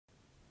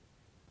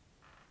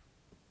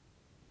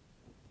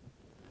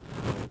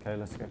Okay,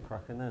 let's get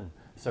cracking then.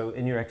 So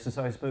in your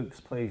exercise books,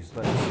 please,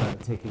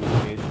 let's take a new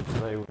page.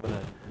 Today we're going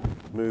to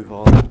move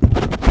on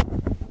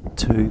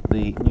to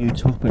the new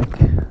topic.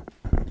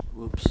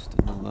 Whoops,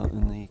 didn't have that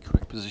in the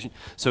correct position.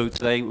 So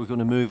today we're going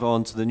to move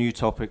on to the new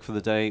topic for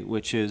the day,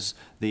 which is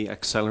the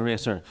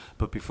accelerator.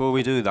 But before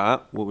we do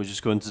that, what we're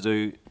just going to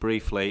do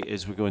briefly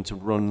is we're going to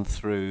run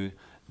through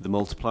the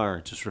multiplier,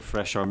 just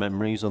refresh our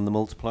memories on the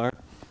multiplier.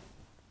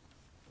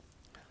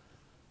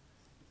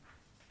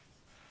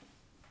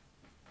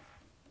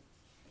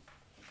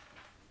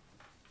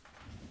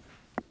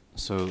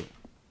 So,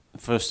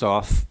 first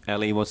off,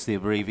 Ellie, what's the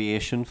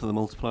abbreviation for the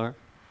multiplier?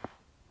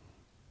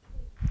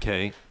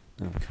 K.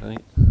 Okay.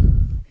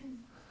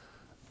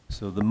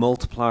 So the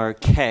multiplier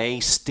K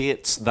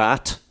states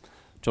that,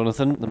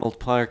 Jonathan, the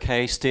multiplier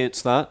K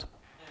states that.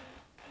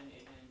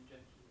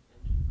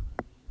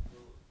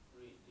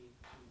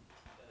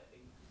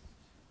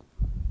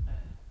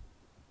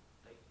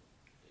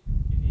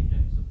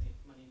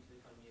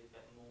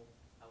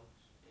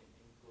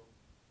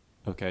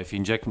 Okay, if you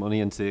inject money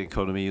into the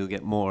economy, you'll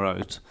get more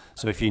out.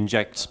 So if you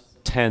inject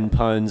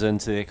 £10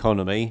 into the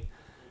economy,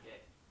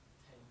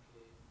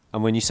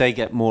 and when you say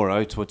get more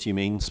out, what do you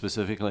mean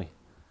specifically?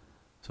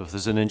 So if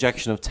there's an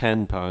injection of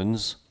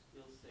 £10,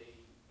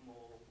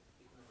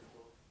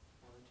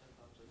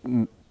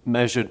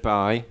 measured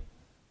by,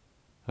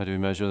 how do we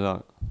measure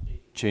that?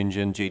 Change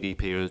in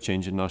GDP or the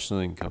change in national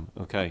income.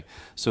 Okay,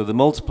 so the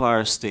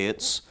multiplier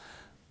states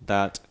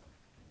that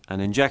an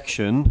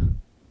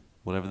injection,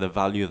 whatever the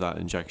value of that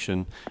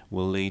injection,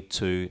 will lead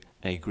to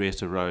a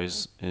greater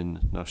rise in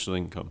national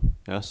income.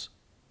 Yes?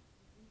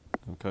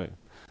 Okay.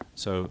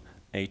 So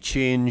a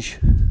change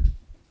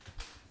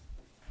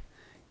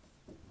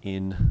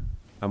in,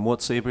 and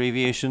what's the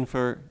abbreviation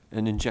for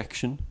an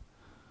injection?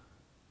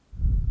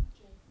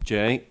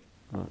 J.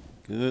 Right,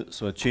 good.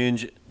 So a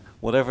change,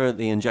 whatever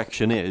the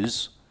injection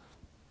is,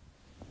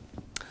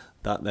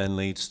 that then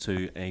leads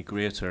to a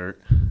greater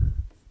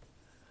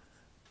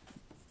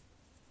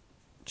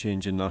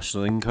change in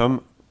national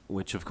income,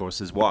 which of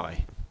course is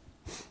Y.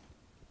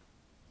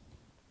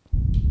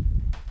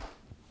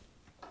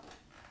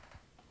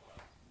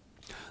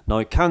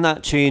 Now, can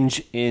that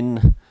change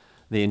in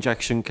the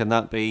injection, can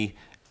that be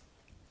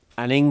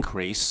an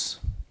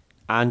increase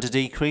and a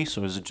decrease,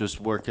 or does it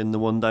just work in the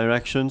one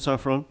direction,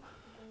 Saffron?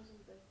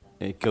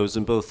 It goes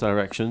in both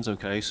directions,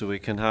 okay, so we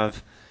can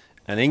have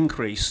an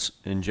increase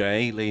in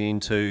J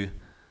leading to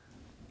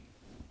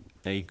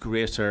a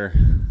greater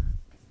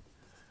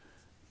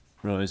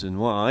rise in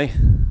Y.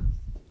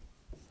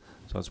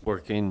 So it's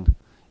working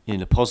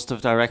in a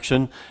positive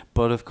direction,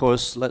 but of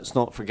course let's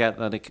not forget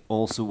that it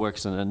also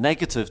works in a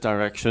negative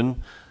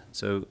direction.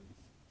 So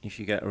if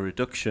you get a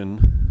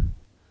reduction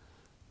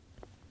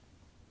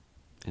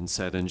in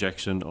said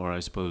injection, or I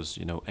suppose,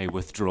 you know, a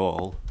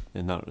withdrawal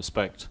in that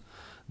respect,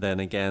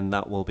 then again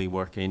that will be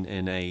working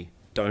in a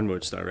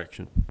downwards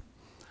direction,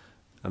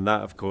 and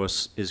that of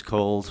course is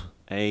called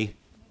a,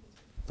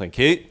 thank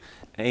you,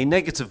 a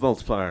negative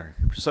multiplier.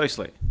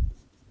 Precisely.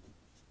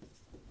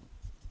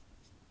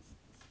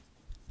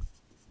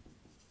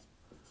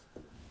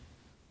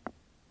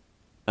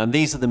 And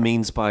these are the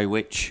means by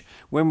which,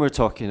 when we're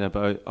talking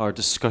about our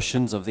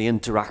discussions of the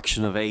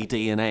interaction of AD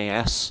and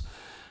AS,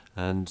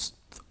 and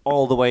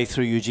all the way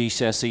through your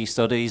GCSE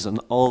studies and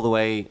all the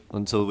way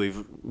until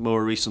we've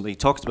more recently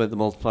talked about the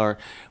multiplier,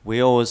 we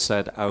always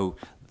said, oh,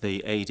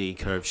 the AD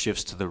curve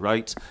shifts to the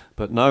right.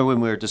 But now when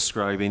we're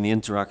describing the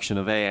interaction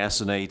of AS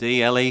and AD,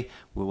 Ellie,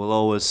 we will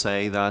always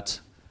say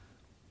that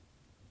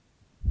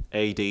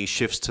AD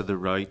shifts to the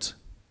right,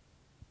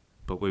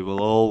 but we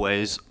will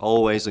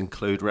always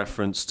include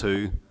reference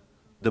to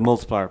the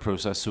multiplier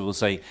process. So we'll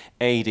say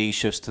AD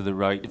shifts to the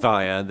right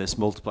via this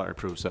multiplier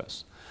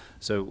process.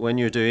 So when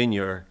you're doing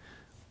your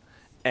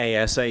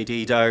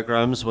AS-AD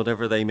diagrams,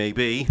 whatever they may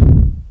be,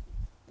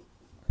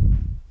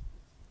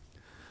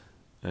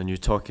 and you're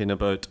talking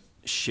about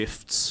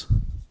shifts,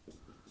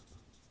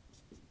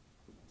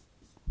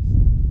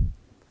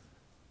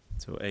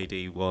 so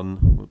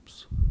AD1,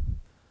 whoops,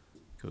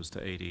 goes to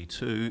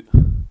AD2,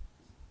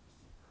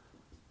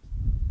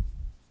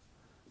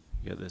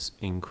 you get this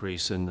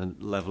increase in the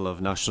level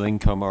of national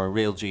income, or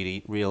real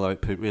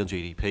output, real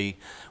GDP.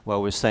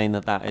 Well, we're saying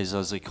that that is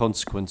as a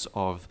consequence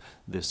of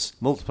this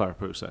multiplier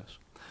process.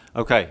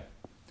 Okay,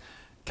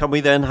 can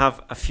we then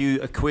have a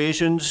few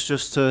equations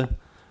just to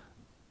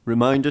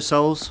remind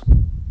ourselves?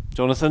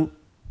 Jonathan?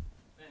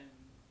 K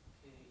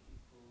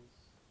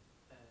equals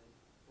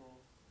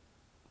growth,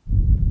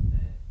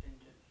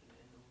 injection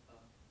in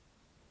over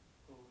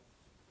growth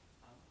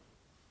output.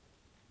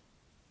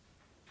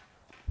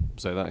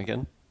 Say that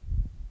again.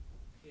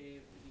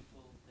 K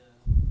equals the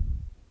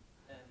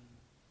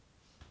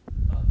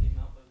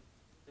amount of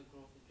the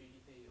growth of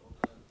GDP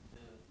over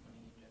the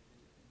money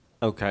injected.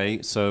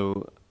 Okay,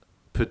 so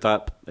put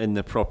that in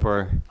the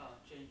proper.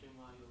 Change in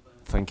Y over.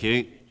 Thank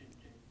you.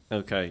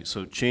 Okay,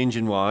 so change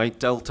in Y,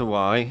 delta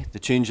Y, the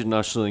change in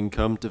national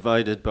income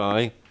divided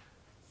by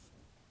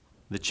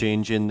the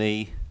change in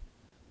the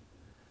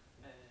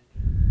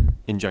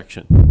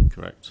injection,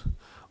 correct,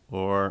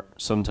 Or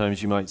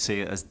sometimes you might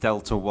see it as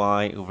delta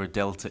y over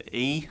delta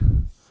E,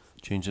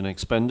 change in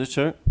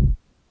expenditure.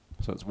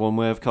 So that's one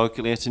way of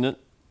calculating it.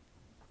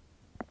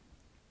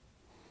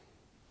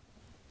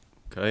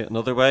 Okay,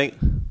 another way,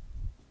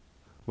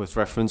 with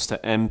reference to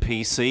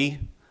MPC,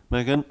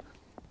 Megan?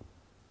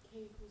 K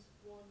equals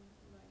 1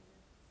 minus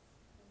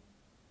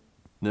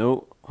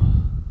No. 1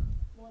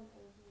 over 1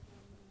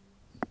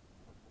 minus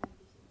MPC.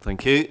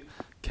 Thank you.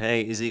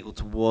 K is equal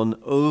to 1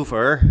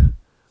 over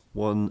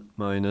 1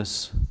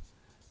 minus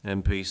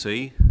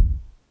MPC.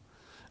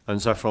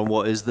 And Saffron,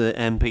 what is the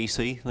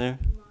MPC there?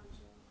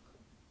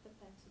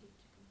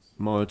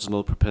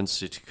 Marginal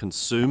propensity to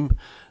consume.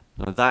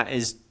 Now that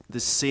is the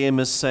same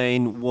as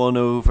saying 1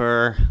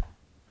 over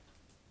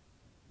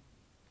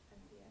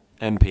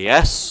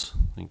MPS.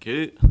 Thank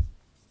you.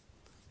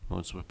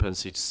 Marginal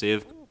propensity to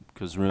save,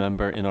 because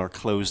remember, in our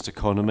closed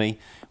economy,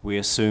 we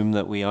assume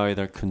that we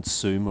either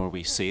consume or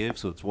we save,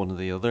 so it's one or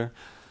the other.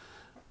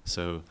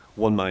 So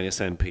 1 minus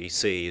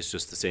MPC is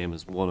just the same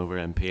as 1 over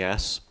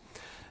MPS.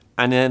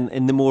 And then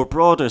in the more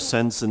broader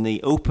sense, in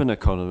the open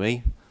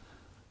economy,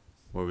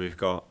 where we've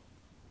got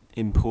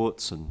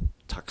imports and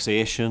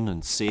taxation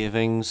and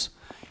savings,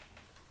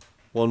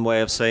 one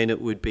way of saying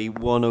it would be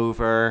 1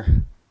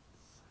 over,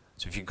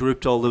 so if you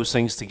grouped all those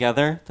things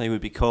together, they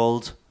would be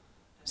called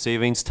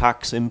savings,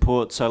 tax,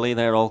 imports, Ellie,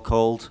 they're all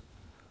called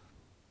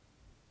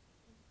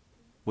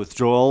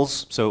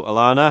withdrawals. So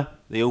Alana,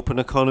 the open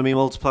economy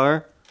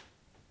multiplier?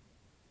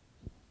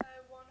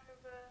 1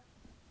 over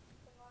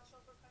the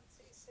marginal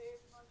propensity save,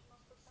 marginal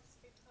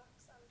propensity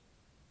tax, and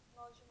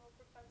marginal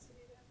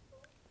propensity to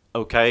import.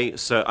 Okay,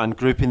 so and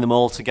grouping them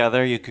all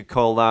together, you could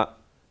call that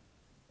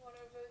 1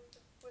 over the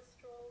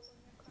withdrawals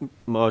and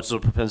the marginal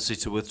propensity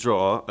to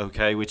withdraw,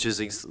 okay, which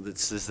is it's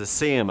the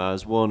same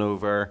as 1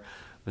 over,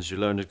 as your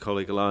learned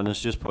colleague Alana has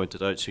just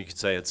pointed out, so you could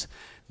say it's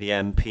the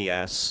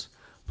MPS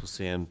plus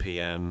the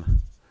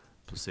MPM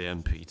plus the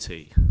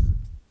MPT.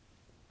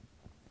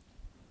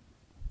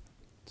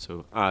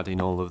 So adding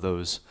all of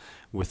those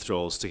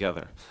withdrawals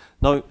together.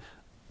 Now,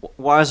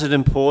 why is it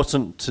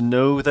important to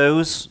know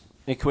those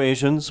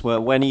equations?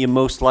 Well, when are you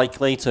most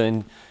likely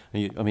to,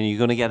 you're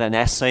going to get an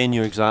essay in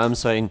your exam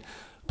saying,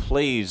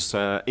 please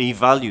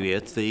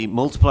evaluate the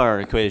multiplier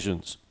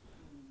equations.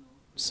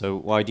 So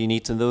why do you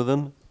need to know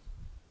them?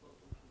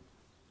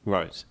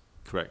 Right,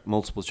 correct.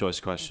 Multiple choice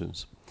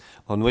questions.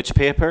 On which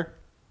paper?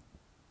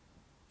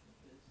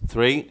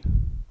 3.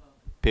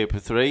 Paper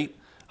 3.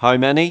 How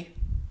many?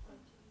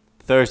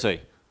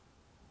 30.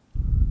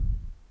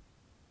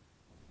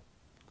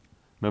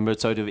 Remember,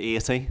 it's out of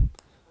 80.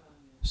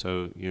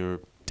 So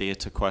your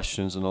data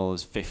questions and all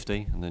is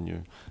 50, and then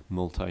your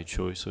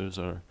multi-choices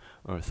are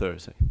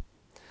 30.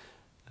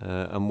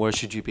 And where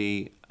should you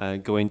be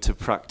going to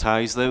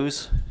practice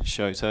those?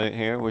 Shout out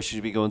here. Where should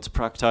you be going to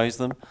practice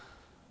them?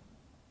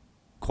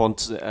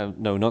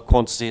 No, not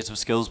quantitative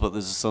skills, but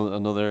there's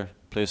another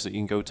place that you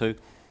can go to.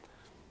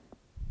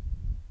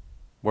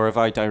 Where have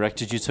I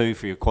directed you to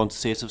for your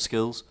quantitative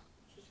skills?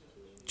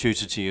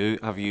 Tutor to You.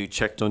 Have you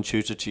checked on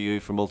Tutor to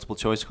You for multiple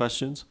choice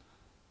questions?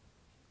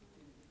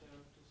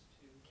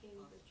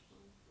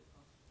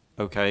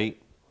 Okay.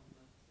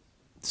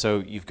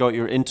 So you've got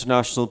your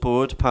international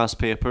board past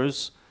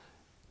papers,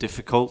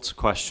 difficult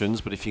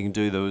questions, but if you can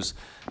do those,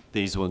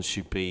 these ones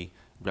should be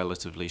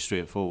relatively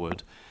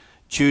straightforward.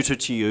 Tutor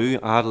to You,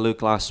 I had a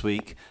look last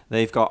week.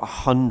 They've got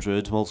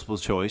 100 multiple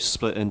choice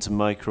split into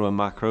micro and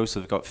macro,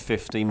 so they've got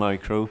 50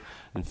 micro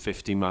and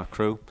 50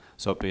 macro.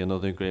 So that'd be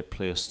another great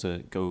place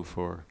to go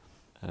for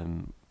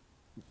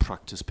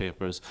practice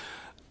papers.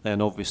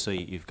 Then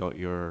obviously you've got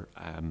your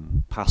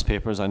past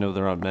papers. I know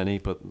there aren't many,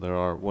 but there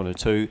are 1 or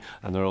 2,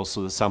 and there are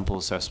also the sample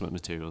assessment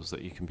materials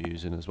that you can be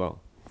using as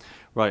well.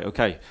 Right,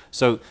 okay,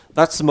 so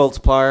that's the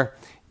multiplier.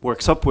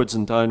 Works upwards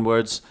and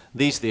downwards.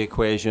 These are the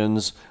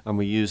equations, and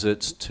we use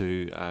it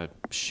to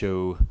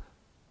show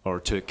or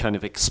to kind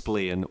of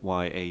explain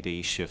why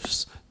AD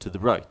shifts to the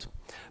right.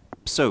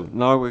 So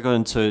now we're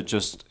going to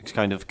just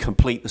kind of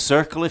complete the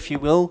circle, if you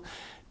will,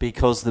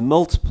 because the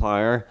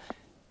multiplier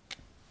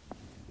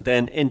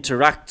then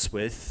interacts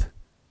with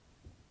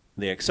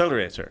the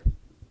accelerator.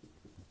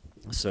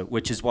 So,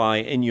 which is why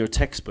in your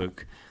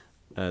textbook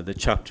the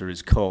chapter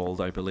is called,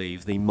 I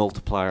believe, the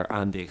multiplier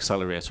and the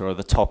accelerator, or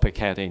the topic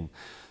heading.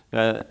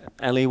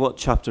 Ellie, what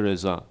chapter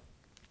is that?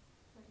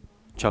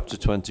 21. Chapter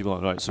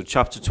 21, right. So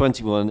chapter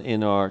 21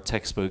 in our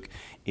textbook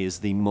is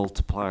the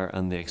multiplier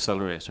and the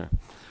accelerator.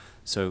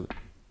 So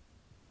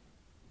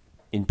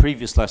in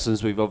previous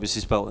lessons, we've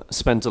obviously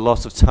spent a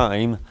lot of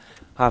time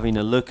having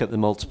a look at the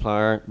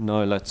multiplier.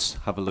 Now let's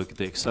have a look at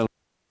the accelerator.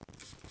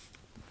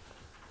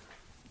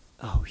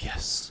 Oh,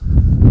 yes.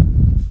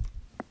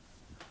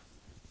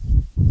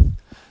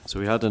 So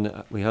we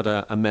had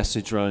a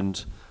message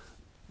round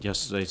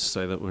yesterday to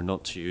say that we're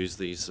not to use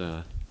these,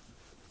 what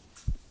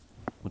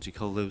do you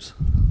call those?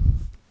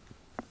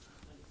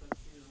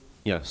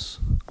 Yes,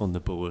 on the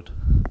board.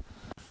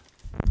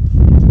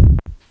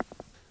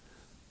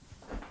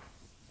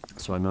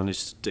 So I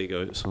managed to dig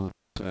out some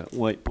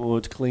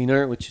whiteboard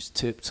cleaner, which is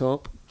tip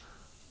top.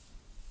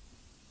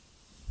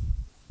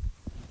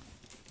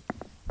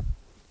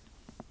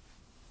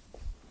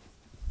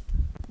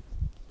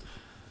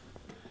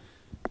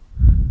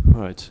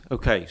 Right.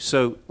 Okay.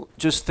 So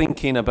just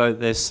thinking about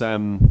this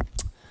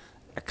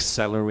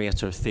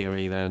accelerator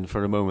theory then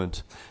for a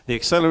moment. The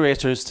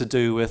accelerator is to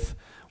do with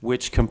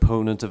which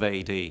component of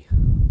AD?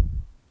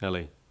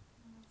 Ellie?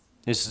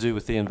 It's to do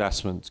with the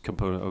investment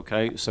component.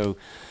 Okay. So,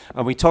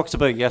 and we talked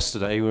about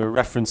yesterday, we were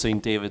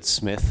referencing David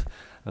Smith,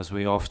 as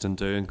we often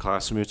do in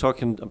class, and we were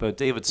talking about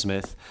David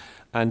Smith.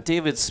 And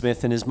David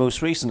Smith, in his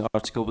most recent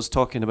article, was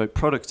talking about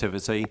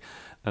productivity,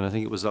 and I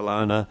think it was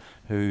Alana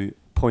who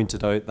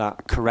pointed out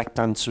that correct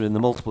answer in the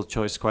multiple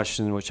choice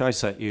question which I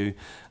set you,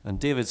 and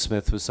David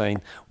Smith was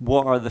saying,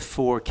 what are the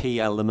 4 key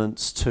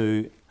elements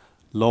to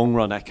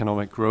long-run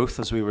economic growth,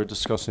 as we were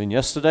discussing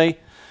yesterday?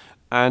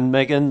 And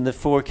Megan, the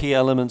 4 key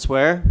elements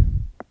were? To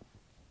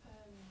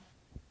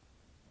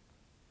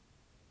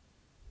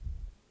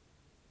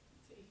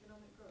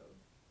economic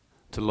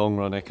growth. To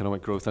long-run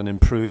economic growth and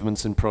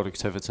improvements in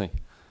productivity.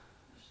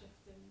 Shift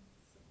in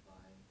supply.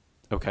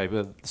 Okay,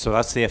 but so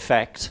that's the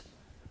effect.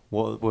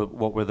 What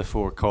were the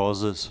 4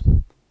 causes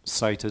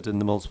cited in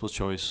the multiple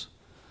choice?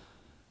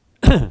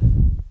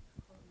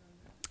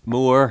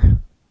 More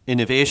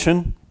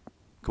innovation.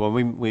 Go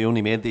on, we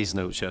only made these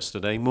notes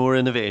yesterday. More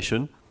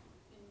innovation.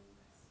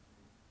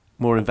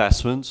 More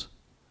investment.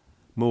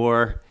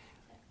 More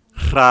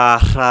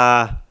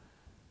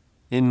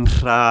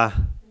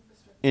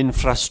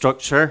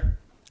infrastructure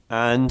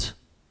and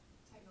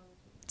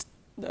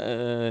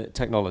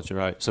technology,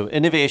 right? So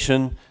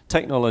innovation,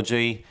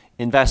 technology,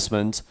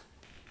 investment,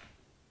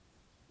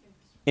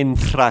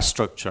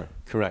 infrastructure,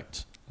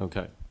 correct.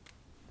 Okay.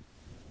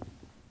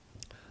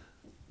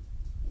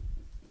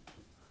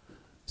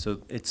 So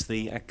it's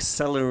the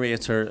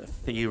accelerator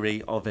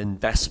theory of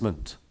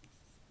investment.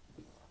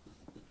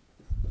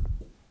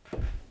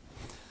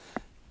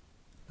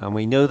 And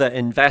we know that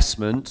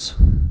investment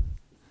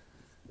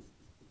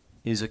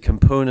is a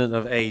component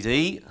of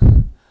AD,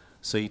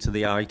 C to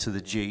the I to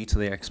the G to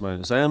the X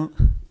minus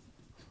M.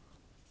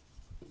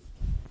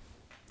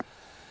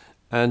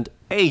 And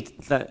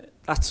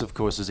that's of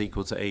course is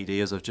equal to AD,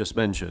 as I've just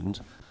mentioned.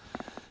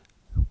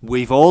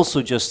 We've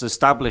also just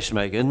established,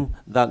 Megan,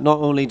 that not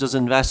only does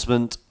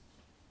investment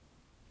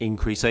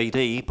increase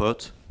AD,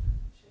 but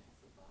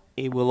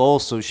it will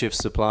also shift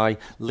supply,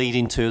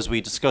 leading to, as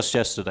we discussed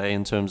yesterday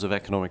in terms of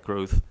economic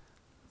growth,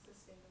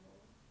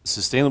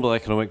 sustainable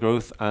economic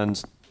growth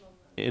and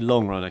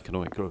long-run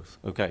economic growth.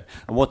 Okay.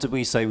 And what did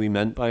we say we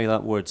meant by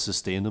that word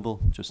sustainable,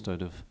 just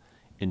out of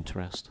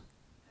interest?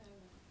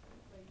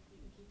 Like you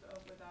can keep it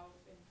up without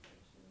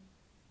inflation.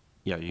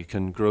 Yeah, you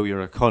can grow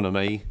your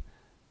economy,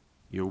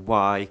 your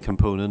Y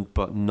component,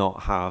 but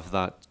not have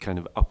that kind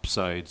of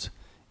upside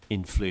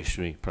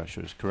inflationary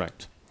pressures,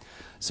 correct?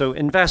 So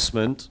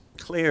investment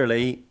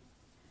clearly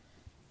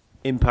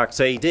impacts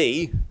AD,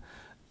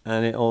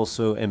 and it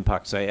also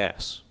impacts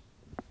AS.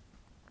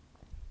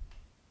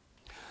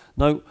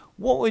 Now,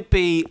 what would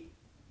be,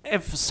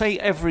 say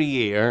every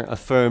year, a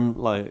firm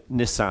like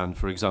Nissan,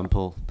 for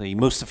example, the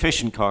most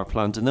efficient car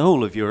plant in the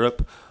whole of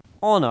Europe,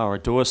 on our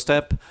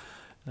doorstep.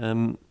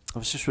 I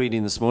was just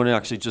reading this morning,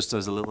 actually, just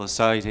as a little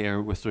aside here,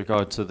 with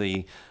regard to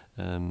the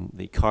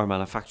car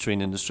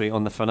manufacturing industry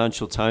on the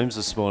Financial Times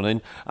this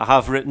morning. I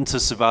have written to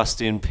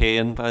Sebastian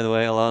Payne, by the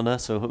way, Alana,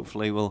 so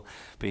hopefully we'll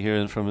be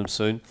hearing from him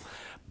soon.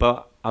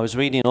 But I was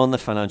reading on the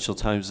Financial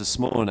Times this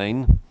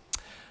morning,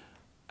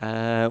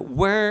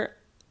 where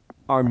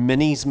are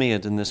minis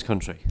made in this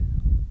country?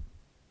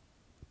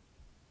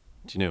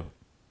 Do you know?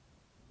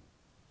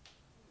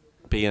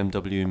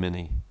 BMW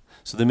Mini.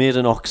 So they're made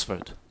in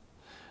Oxford.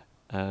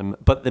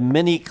 But the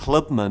Mini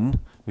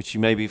Clubman, which you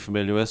may be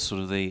familiar with,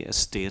 sort of the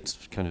estate,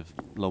 kind of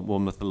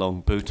one with the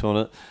long boot on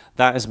it,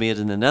 that is made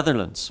in the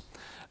Netherlands.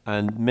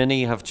 And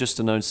Mini have just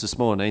announced this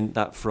morning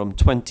that from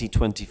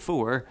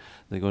 2024,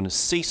 they're going to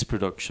cease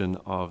production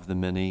of the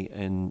Mini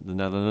in the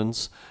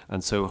Netherlands.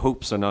 And so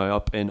hopes are now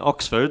up in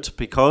Oxford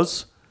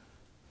because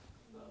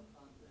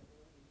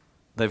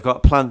they've got a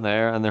plant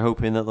there, and they're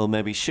hoping that they'll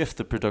maybe shift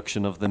the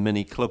production of the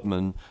Mini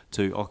Clubman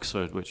to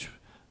Oxford, which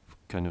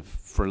kind of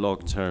for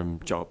long-term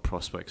job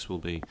prospects will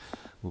be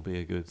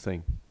a good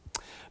thing.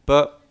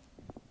 But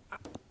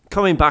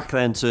coming back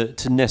then to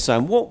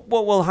Nissan,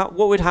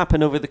 what would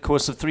happen over the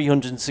course of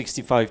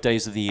 365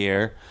 days of the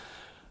year?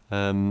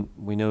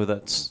 We know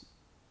that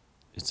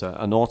it's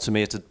an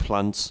automated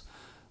plant.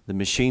 The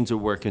machines are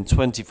working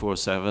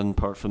 24/7,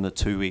 apart from the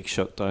 2-week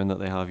shutdown that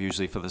they have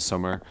usually for the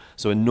summer.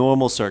 So in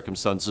normal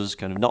circumstances,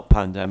 kind of not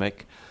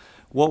pandemic,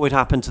 what would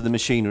happen to the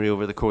machinery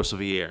over the course of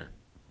a year?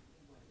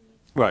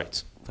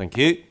 Right, thank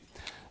you.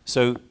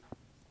 So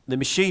the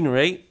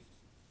machinery,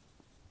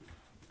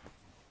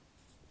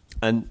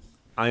 and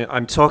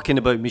I'm talking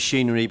about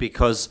machinery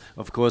because,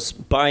 of course,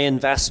 by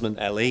investment,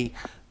 Ellie,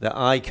 the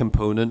I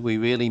component, we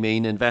really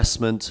mean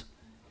investment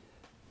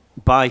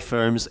by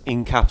firms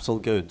in capital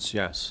goods,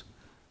 yes.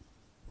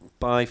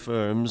 By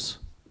firms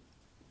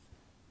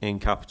in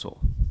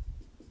capital.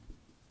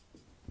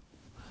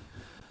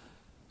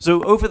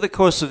 So over the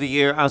course of the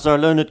year, as our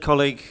learned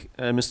colleague,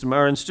 Mr.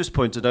 Marins, just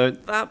pointed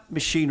out, that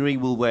machinery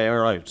will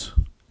wear out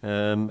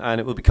and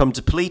it will become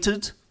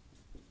depleted.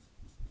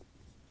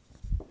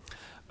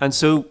 And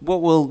so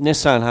what will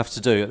Nissan have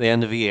to do at the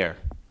end of the year?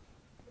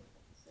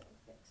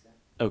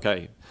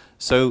 Okay,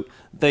 so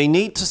they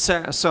need to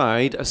set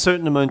aside a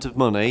certain amount of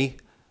money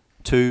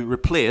to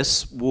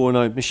replace worn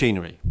out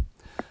machinery.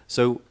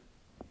 So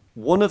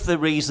one of the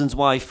reasons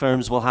why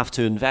firms will have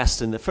to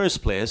invest in the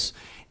first place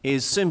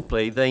is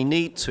simply they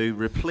need to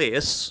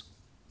replace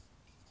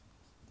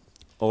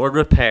or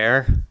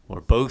repair,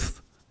 or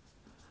both,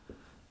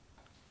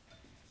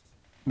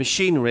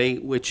 machinery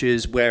which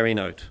is wearing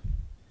out.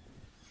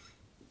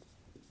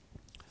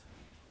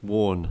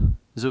 Worn.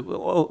 Is it,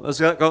 oh, has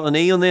that got an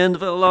E on the end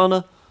of it,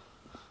 Alana?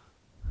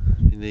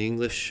 The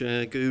English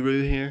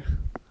guru here.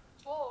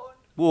 Worn.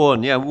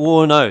 Worn, yeah,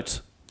 worn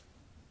out.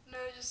 No,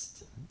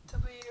 just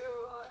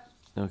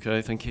W-O-R.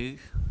 Okay, thank you.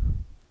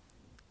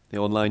 The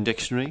online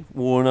dictionary,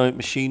 worn out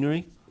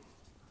machinery.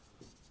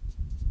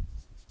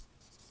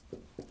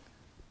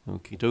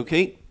 Okie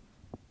dokie.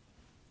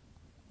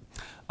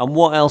 And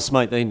what else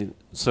might they need?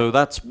 So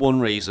that's one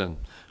reason.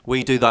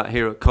 We do that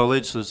here at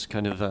college. There's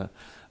kind of a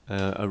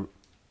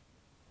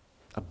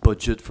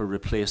budget for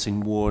replacing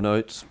worn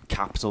out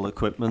capital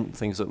equipment,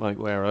 things that might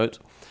wear out.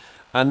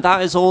 And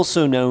that is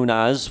also known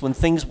as, when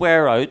things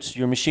wear out,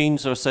 your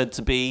machines are said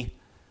to be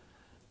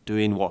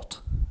doing what?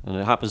 And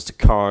it happens to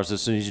cars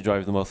as soon as you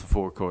drive them off the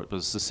forecourt, but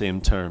it's the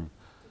same term.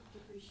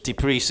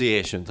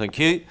 Depreciation, thank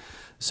you.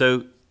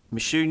 So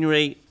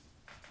machinery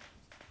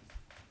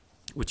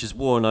which is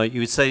worn out, you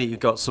would say that you've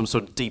got some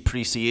sort of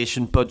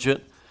depreciation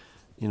budget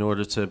in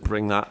order to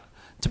bring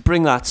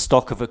that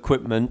stock of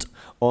equipment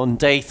on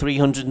day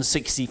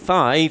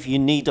 365. You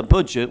need a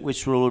budget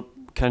which will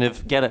kind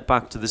of get it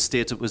back to the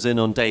state it was in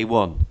on day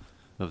 1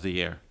 of the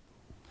year.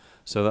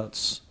 So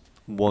that's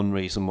one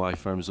reason why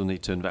firms will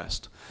need to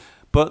invest.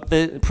 But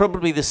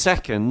probably the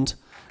second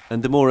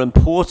and the more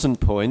important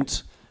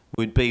point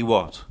would be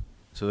what?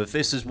 So if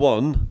this is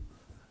 1,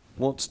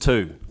 what's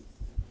 2?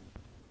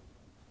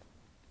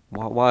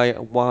 Why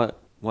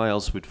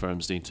else would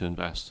firms need to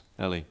invest?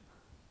 Ellie?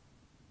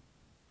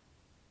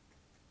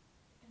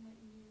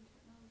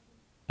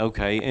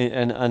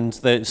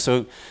 Okay,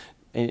 so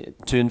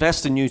to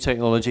invest in new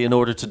technology in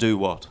order to do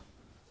what?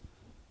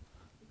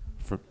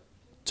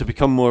 To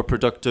become more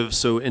productive.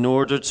 So in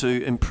order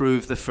to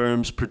improve the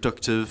firm's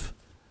productive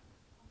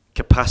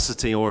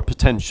capacity or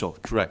potential,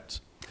 correct.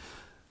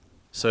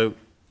 So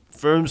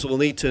firms will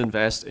need to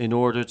invest in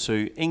order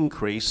to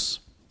increase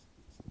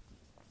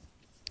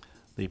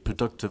the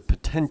productive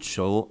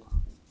potential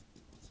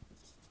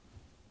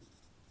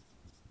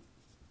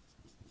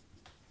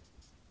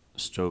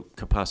stroke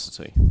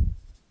capacity.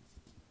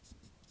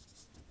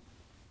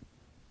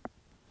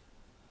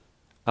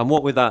 And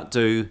what would that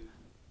do,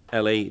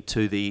 Ellie,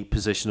 to the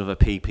position of a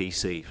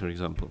PPC, for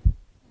example?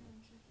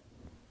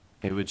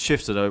 It would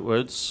shift it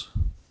outwards.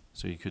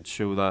 So you could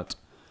show that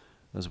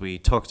as we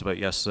talked about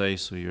yesterday,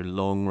 so your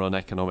long run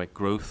economic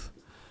growth,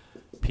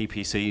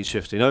 PPC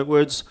shifting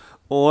outwards.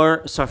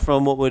 Or,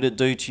 Saffron, what would it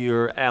do to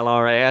your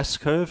LRAS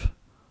curve?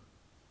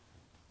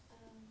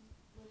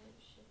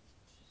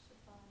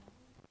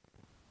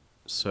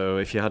 So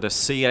if you had a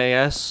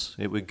CAS,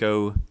 it would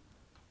go...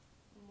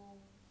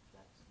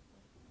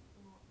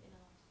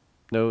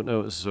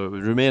 No, so it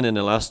would remain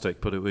inelastic,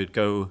 but it would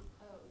go...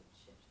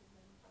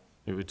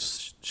 It would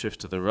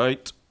shift to the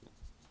right.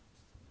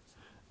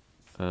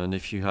 And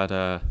if you had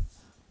a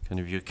kind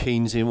of your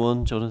Keynesian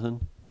one,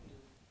 Jonathan?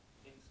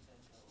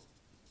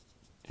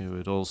 It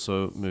would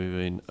also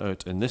move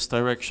out in this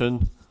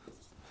direction.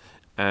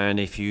 And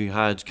if you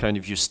had kind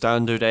of your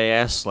standard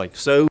AS like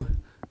so,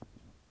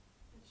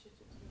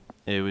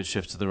 it would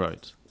shift to the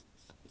right.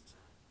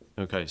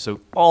 Okay,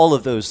 so all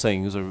of those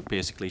things are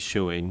basically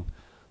showing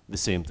the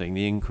same thing,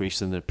 the increase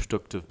in the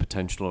productive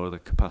potential or the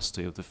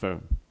capacity of the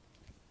firm.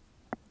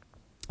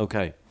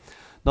 Okay,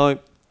 now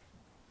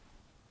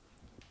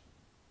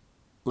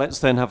let's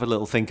then have a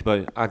little think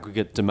about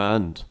aggregate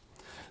demand.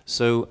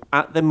 So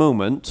at the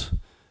moment,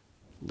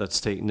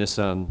 let's take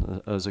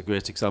Nissan as a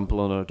great example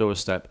on our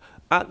doorstep.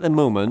 At the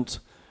moment,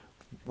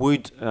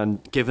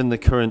 and given the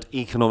current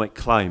economic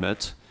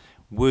climate,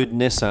 would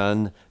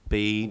Nissan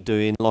be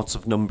doing lots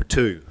of number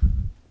 2?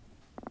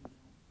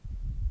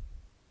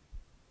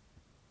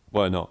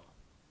 Why not?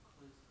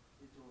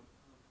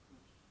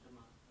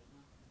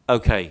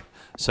 Okay,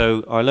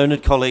 so our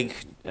learned colleague,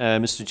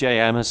 Mr.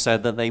 JM, has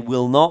said that they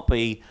will not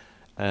be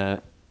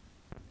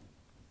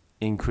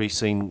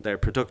increasing their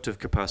productive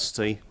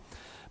capacity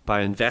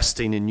by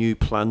investing in new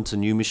plant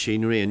and new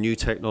machinery and new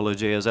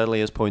technology, as Ellie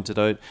has pointed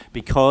out,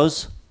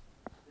 because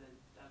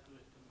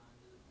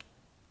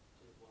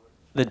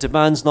the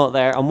demand's not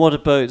there. And what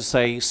about,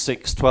 say,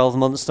 6-12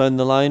 months down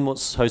the line?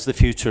 How's the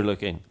future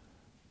looking?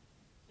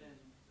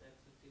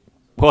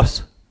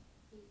 What?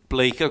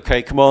 Bleak.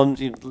 Okay, come on.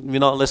 You're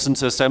not listening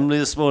to assembly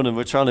this morning.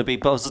 We're trying to be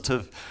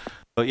positive.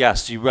 But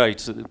yes, you're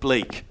right.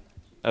 Bleak.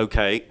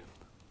 Okay.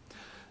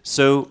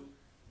 So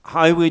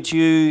how would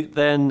you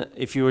then,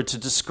 if you were to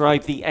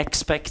describe the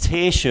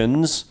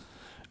expectations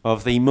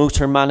of the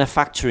motor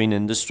manufacturing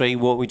industry,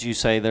 what would you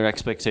say their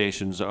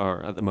expectations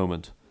are at the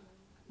moment?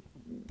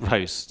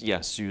 Right,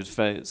 yes, you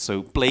would.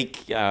 So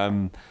bleak,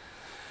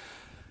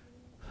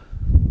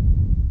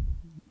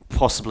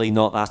 possibly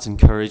not that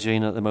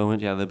encouraging at the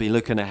moment. Yeah, they'll be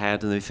looking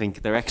ahead and they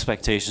think their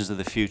expectations of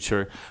the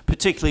future,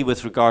 particularly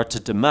with regard to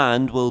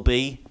demand, will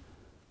be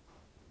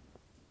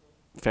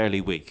fairly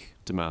weak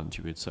demand,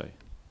 you would say.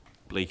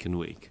 Bleak and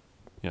weak.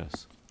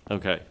 Yes.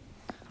 Okay.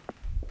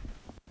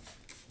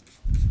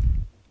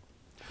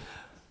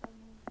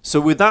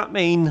 So would that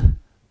mean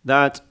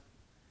that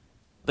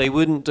they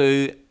wouldn't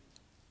do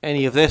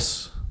any of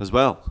this as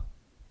well?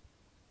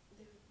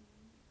 They would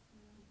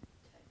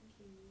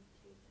technically need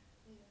to.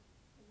 Yeah.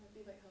 It might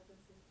be like health and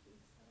safety.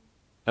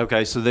 So.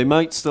 Okay, so they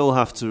might still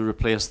have to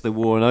replace the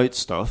worn out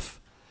stuff,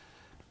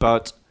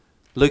 but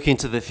looking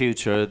to the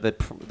future, they're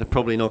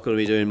probably not going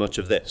to be doing much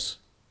of this.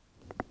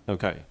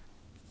 Okay.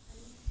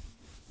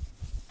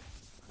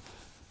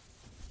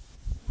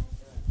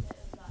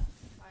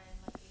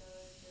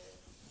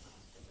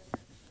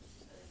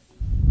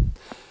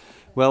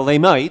 Well, they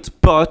might,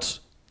 but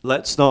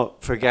let's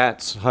not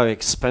forget how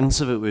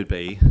expensive it would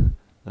be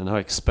and how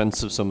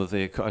expensive some of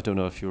the... I don't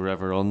know if you were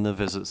ever on the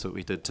visits that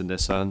we did to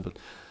Nissan, but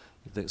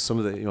some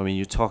of the... I mean,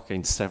 you're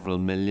talking several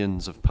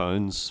millions of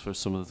pounds for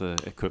some of the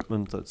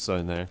equipment that's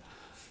down there.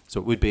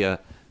 So it would be a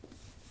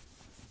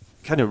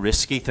kind of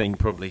risky thing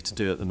probably to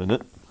do at the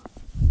minute.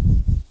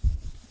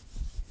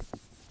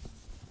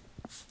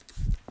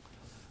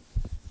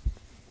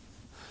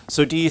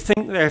 So do you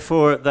think,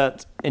 therefore,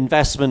 that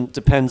investment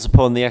depends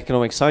upon the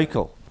economic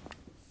cycle?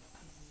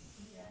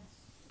 Yes.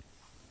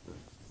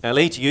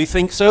 Ellie, do you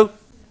think so?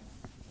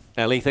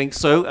 Ellie thinks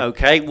so.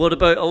 Okay. What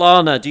about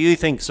Alana? Do you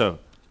think so?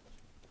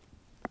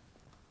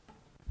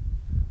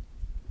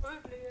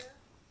 Probably, yeah.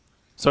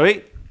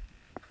 Sorry?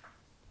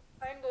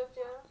 Kind of,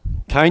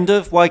 yeah. Kind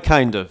of? Why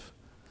kind of?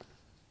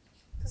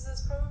 Because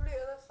there's probably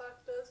other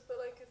factors, but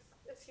like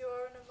if you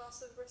are in a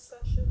massive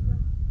recession,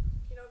 then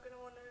you're not going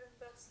to want to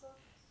invest that.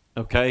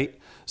 Okay.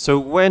 So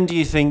when do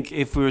you think,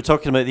 if we were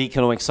talking about the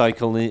economic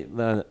cycle,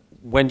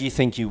 when do you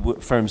think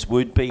firms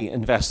would be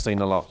investing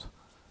a lot?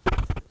 In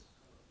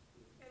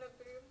a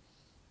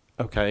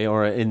boom. Okay,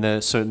 or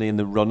certainly in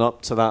the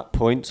run-up to that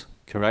point,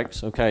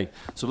 correct? Okay,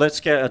 so let's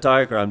get a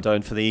diagram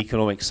down for the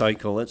economic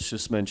cycle. Let's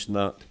just mention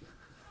that.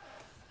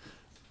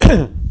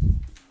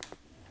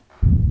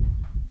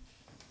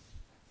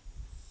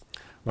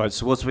 Right,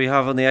 so what do we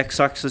have on the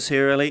x-axis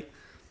here, Ellie?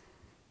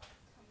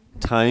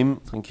 Time,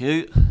 thank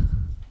you.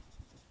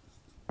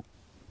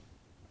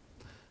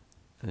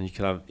 And you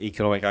can have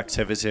economic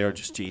activity or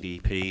just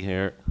GDP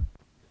here.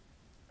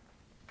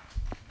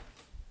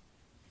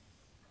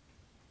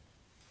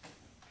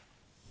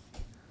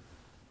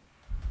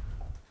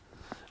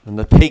 And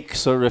the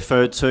peaks are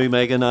referred to,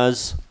 Megan,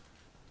 as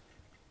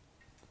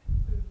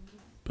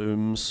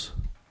booms.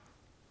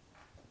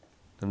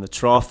 And the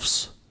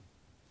troughs.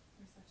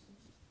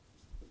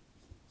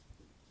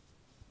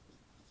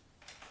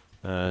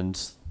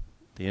 And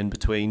the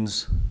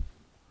in-betweens.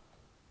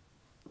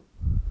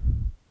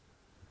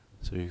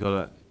 So you've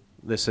got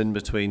this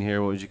in-between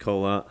here, what would you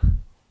call that?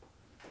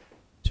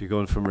 So you're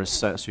going from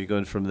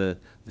the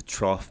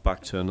trough back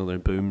to another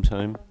boom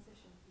time.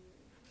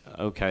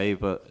 Okay,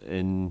 but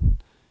in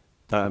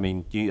that, I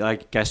mean, I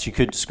guess you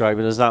could describe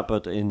it as that,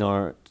 but in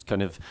our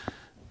kind of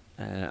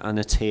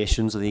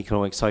annotations of the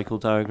economic cycle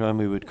diagram,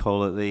 we would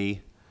call it the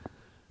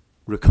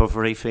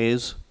recovery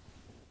phase.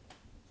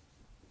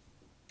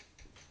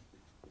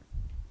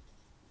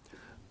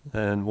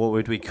 And what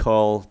would we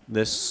call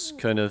this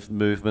kind of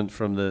movement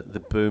from the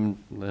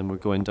boom, and we're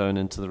going down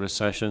into the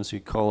recession? So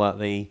you call that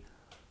the...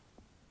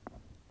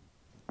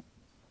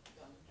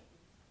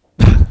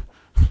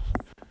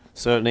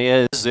 Certainly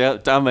is, yeah,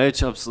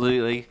 damage,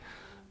 absolutely.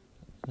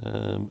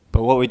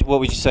 But what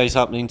would you say is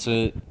happening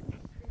to...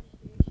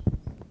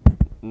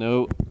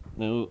 No.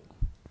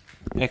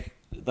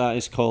 That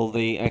is called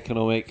the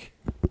economic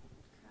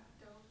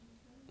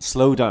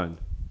slowdown.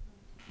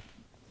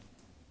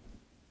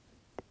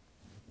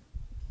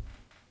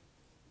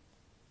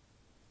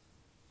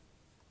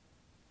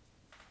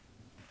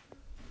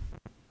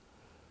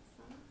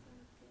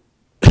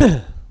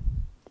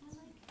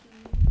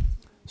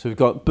 So we've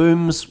got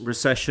booms,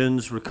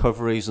 recessions,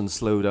 recoveries, and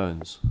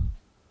slowdowns.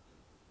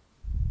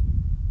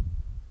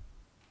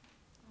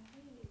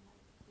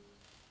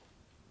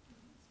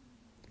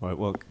 Right,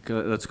 well,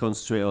 let's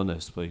concentrate on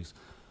this, please.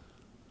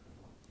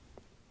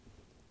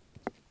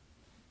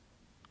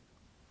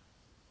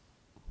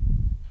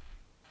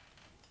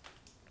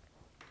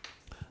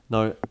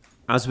 Now,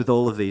 as with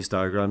all of these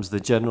diagrams,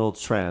 the general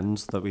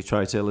trend that we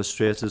try to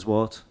illustrate is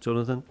what,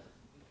 Jonathan?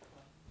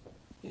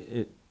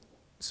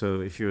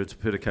 So if you were to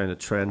put a kind of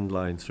trend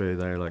line through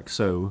there like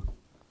so,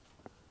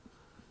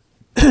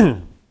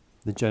 the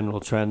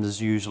general trend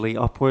is usually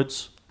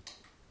upwards.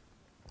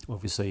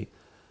 Obviously,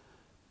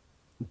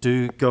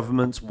 do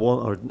governments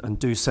want, and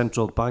do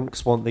central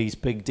banks want these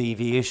big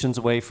deviations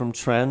away from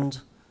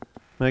trend,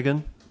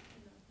 Megan?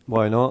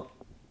 Why not?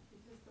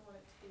 Because they want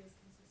it to be as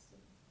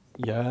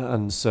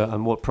consistent. Yeah,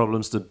 and what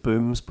problems do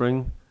booms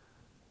bring?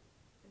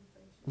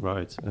 Inflation.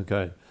 Right,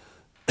 okay.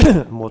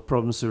 And what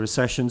problems do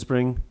recessions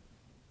bring?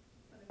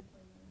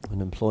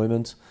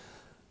 Unemployment.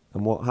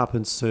 And what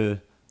happens to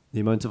the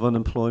amount of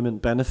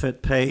unemployment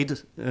benefit paid,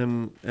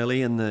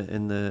 Ellie, in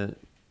the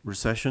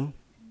recession?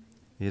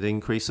 It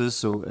increases,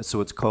 so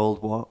it's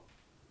called what?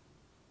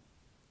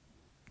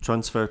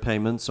 Transfer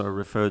payments are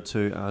referred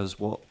to as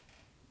what?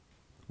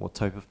 What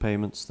type of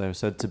payments? They're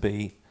said to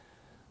be,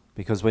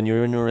 because when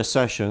you're in a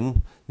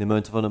recession, the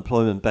amount of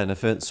unemployment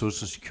benefit,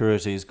 Social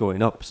Security is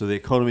going up. So the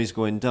economy is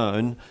going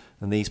down,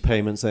 and these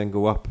payments then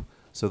go up.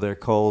 So they're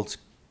called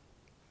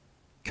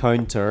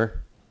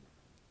counter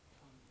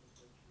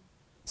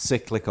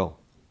cyclical.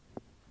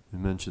 We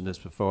mentioned this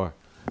before.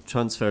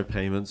 Transfer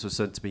payments are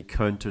said to be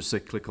counter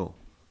cyclical.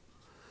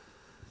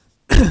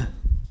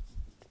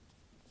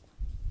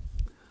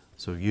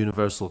 So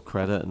universal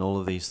credit and all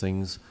of these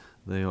things,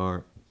 they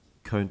are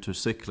counter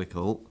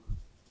cyclical.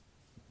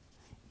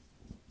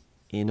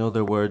 In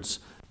other words,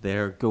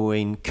 they're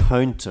going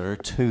counter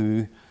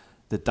to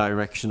the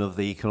direction of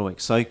the economic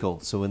cycle.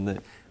 So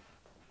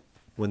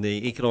when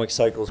the economic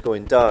cycle is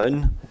going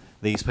down,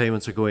 these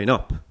payments are going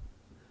up.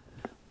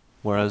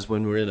 Whereas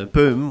when we're in a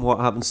boom, what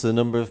happens to the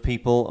number of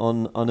people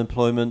on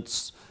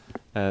unemployment,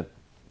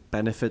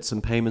 benefits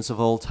and payments of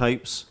all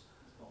types?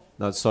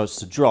 That starts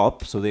to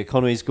drop. So the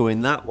economy is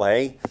going that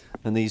way,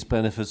 and these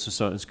benefits are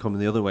starting to come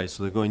the other way.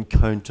 So they're going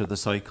counter the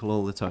cycle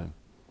all the time.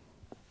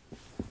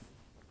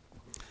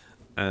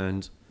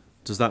 And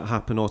does that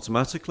happen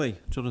automatically,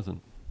 Jonathan?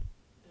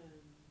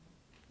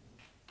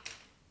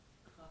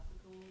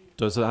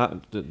 Does it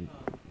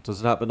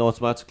happen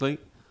automatically?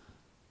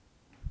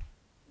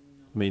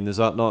 I mean, is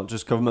that not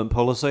just government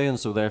policy, and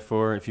so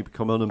therefore if you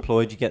become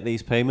unemployed you get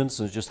these payments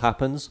and it just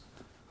happens?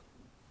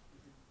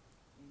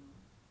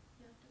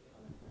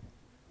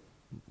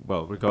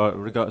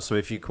 Well, so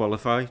if you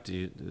qualify,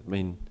 I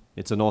mean,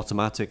 it's an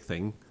automatic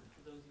thing.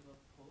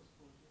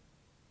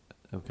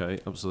 Okay,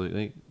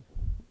 absolutely.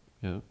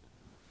 Yeah.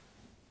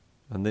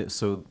 And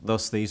so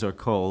thus these are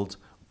called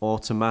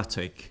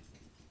automatic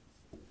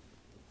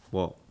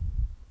what?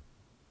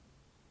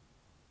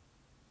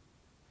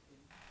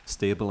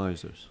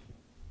 Stabilisers.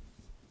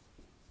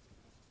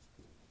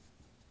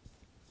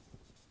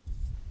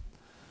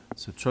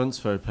 So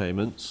transfer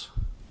payments,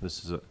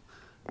 this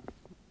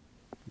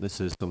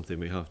is something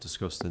we have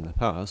discussed in the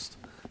past.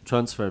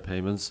 Transfer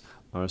payments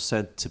are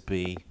said to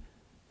be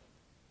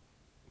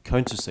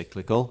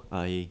counter-cyclical,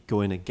 i.e.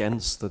 going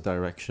against the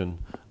direction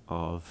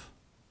of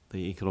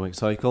the economic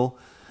cycle.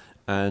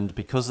 And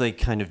because they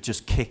kind of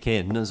just kick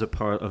in as a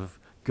part of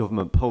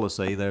government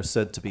policy, they're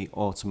said to be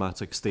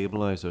automatic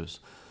stabilisers.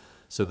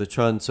 So they're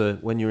trying to,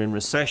 when you're in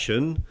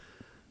recession,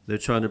 they're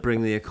trying to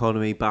bring the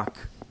economy back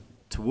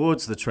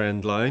towards the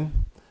trend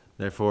line.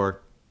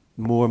 Therefore,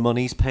 more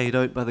money's paid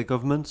out by the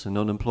government and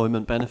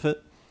unemployment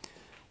benefit.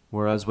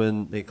 Whereas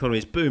when the economy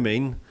is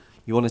booming,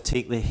 you want to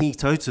take the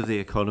heat out of the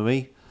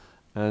economy,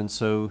 and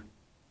so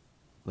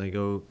they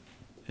go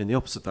in the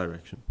opposite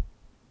direction.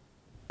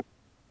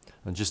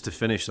 And just to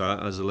finish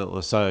that as a little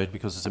aside,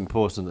 because it's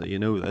important that you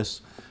know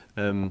this,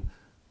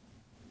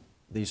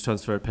 these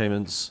transfer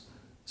payments,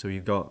 so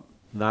you've got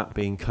that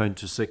being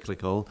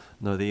counter-cyclical.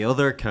 Now the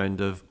other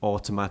kind of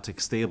automatic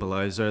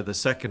stabiliser, the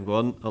second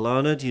one,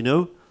 Alana, do you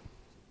know?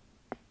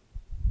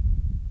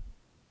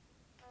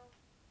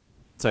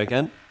 Say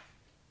again?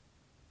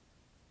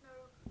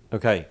 No.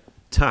 Okay,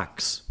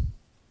 tax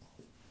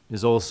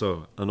is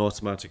also an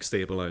automatic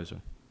stabiliser.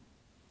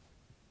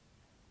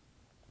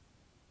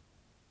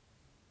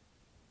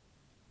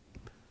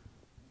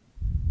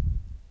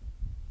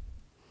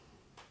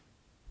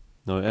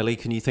 Now, Ellie,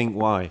 can you think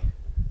why?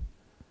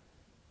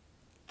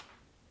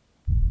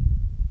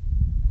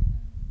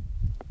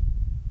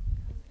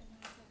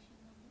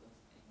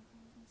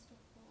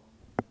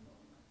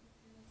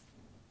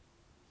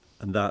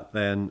 And that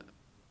then,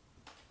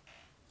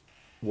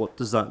 what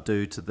does that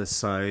do to the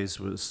size?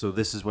 So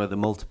this is where the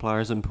multiplier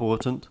is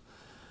important.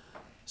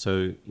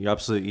 So you're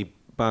absolutely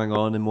bang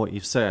on in what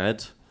you've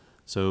said.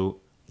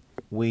 So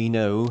we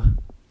know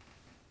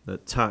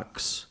that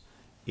tax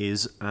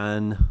is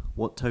an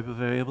what type of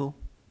variable?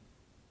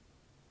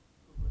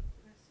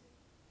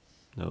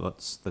 No,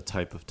 that's the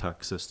type of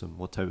tax system.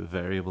 What type of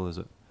variable is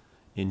it?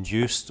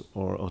 Induced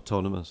or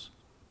autonomous?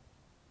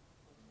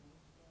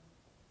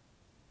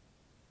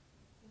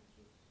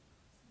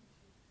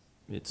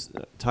 It's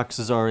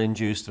taxes are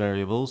induced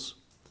variables,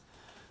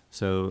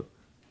 so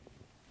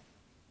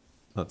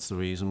that's the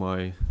reason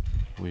why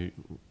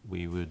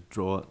we would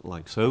draw it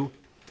like so.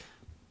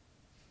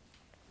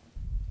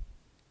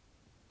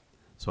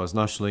 So as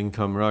national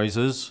income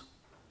rises,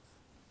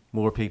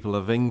 more people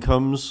have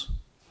incomes,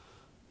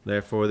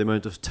 therefore the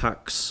amount of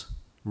tax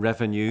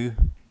revenue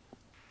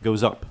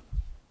goes up.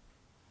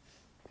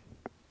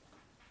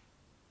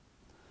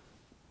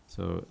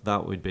 So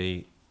that would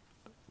be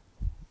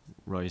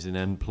rise in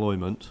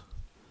employment,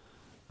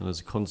 and as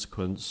a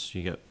consequence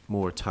you get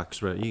more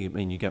tax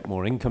you get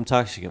more income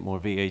tax, you get more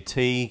VAT,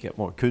 you get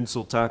more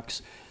council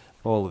tax,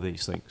 all of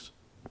these things.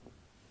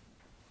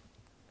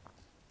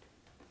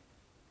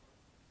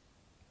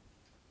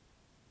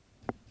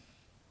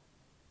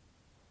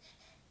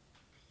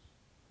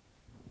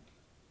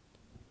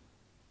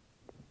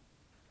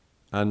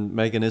 And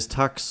Megan, is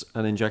tax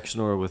an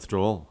injection or a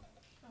withdrawal?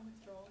 A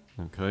withdrawal.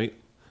 Okay.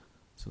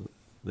 So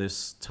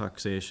this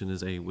taxation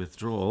is a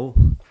withdrawal.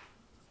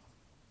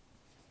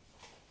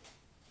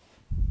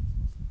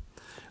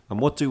 And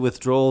what do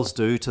withdrawals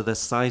do to the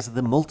size of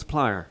the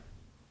multiplier?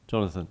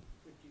 Jonathan?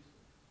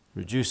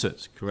 Reduce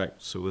it,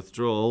 correct. So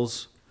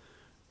withdrawals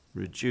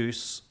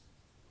reduce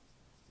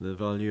the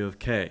value of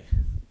K.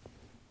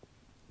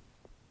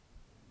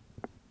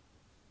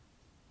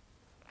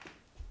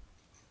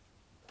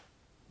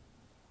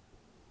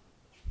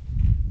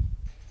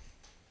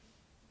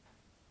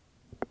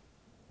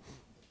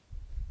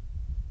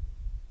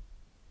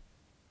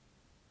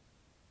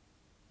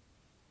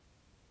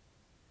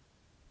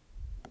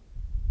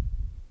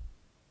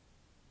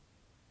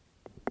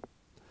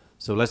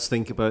 So let's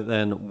think about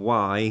then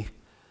why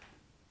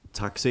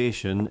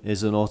taxation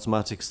is an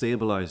automatic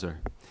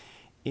stabilizer.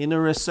 In a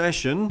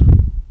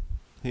recession,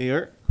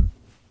 here,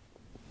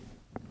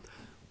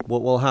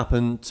 what will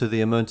happen to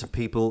the amount of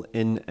people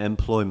in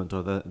employment,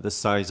 or the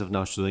size of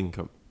national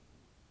income?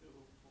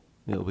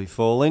 It'll be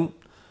falling.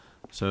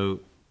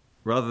 So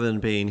rather than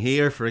being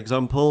here, for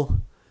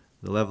example,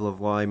 the level of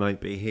Y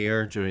might be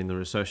here during the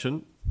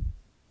recession.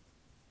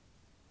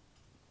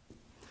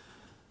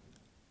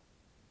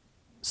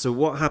 So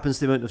what happens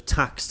to the amount of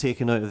tax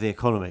taken out of the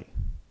economy?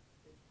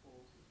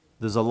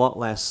 There's a lot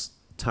less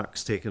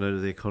tax taken out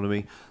of the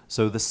economy.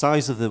 So the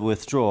size of the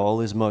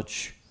withdrawal is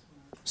much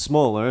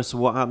smaller. So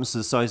what happens to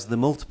the size of the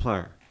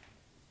multiplier?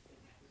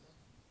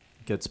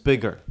 It gets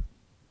bigger.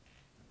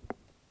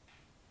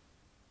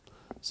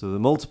 So the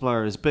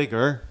multiplier is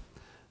bigger.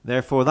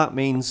 Therefore, that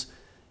means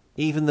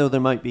even though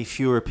there might be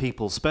fewer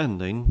people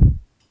spending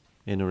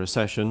in a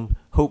recession,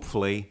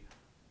 hopefully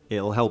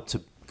it'll help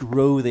to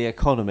grow the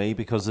economy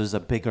because there's a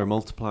bigger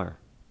multiplier.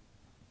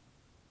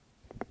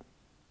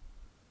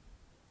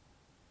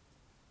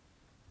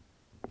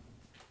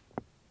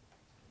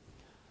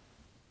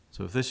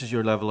 So if this is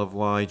your level of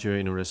Y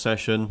during a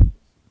recession,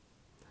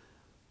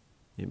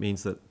 it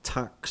means that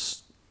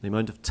the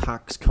amount of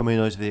tax coming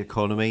out of the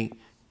economy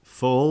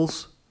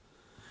falls.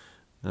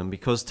 And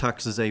because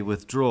tax is a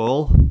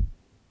withdrawal,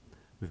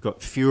 we've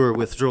got fewer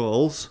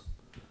withdrawals.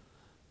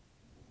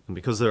 And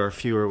because there are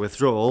fewer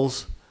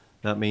withdrawals,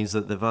 that means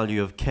that the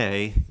value of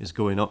K is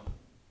going up.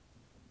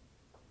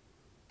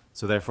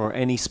 So therefore,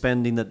 any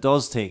spending that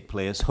does take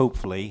place,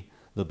 hopefully,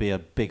 there'll be a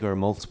bigger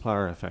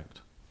multiplier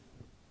effect.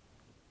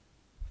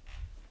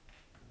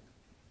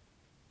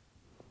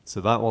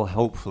 So that will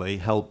hopefully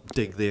help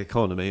dig the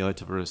economy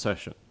out of a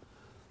recession.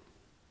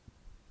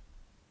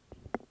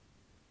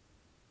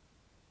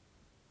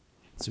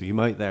 So you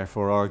might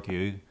therefore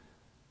argue,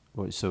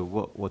 so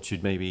what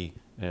should maybe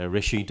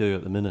Rishi do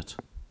at the minute?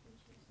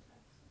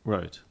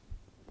 Right.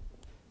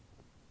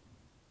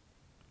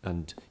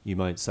 And you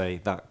might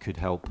say that could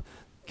help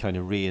kind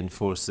of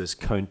reinforce this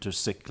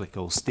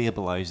counter-cyclical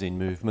stabilizing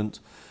movement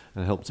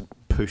and help to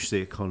push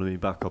the economy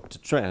back up to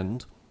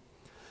trend.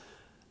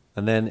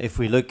 And then if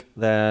we look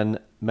then,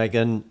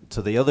 Megan,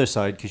 to the other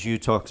side, because you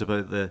talked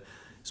about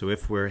so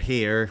if we're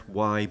here,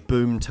 Y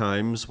boom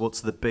times,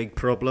 what's the big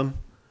problem?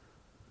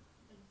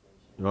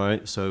 Inflation.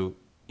 Right, so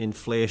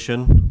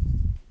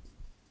inflation.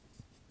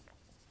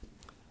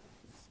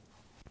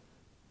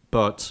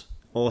 But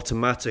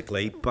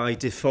automatically, by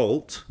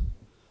default,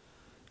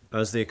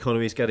 as the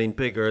economy is getting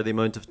bigger, the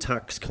amount of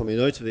tax coming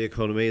out of the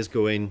economy is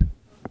going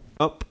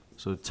up.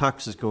 So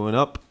tax is going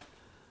up.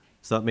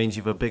 So that means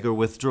you have a bigger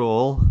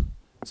withdrawal.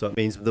 So that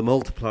means the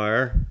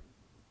multiplier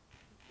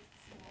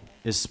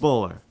is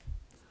smaller.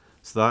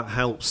 So that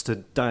helps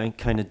to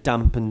kind of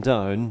dampen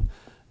down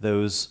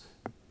those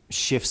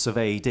shifts of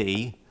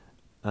AD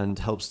and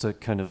helps to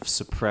kind of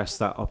suppress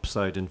that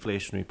upside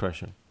inflationary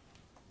pressure.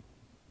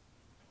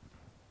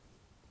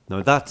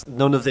 Now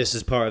none of this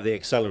is part of the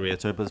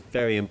accelerator, but it's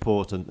very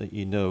important that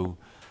you know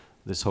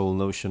this whole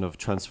notion of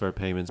transfer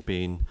payments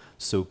being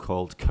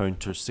so-called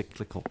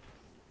counter-cyclical.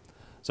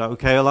 Is that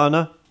okay,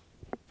 Alana?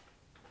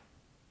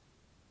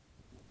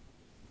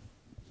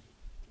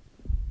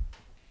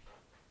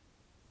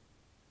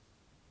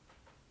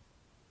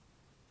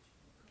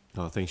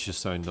 Oh, I think she's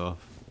signed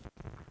off.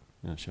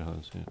 Yeah, she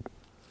has, yeah.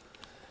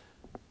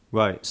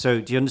 Right,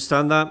 so do you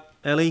understand that,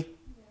 Ellie?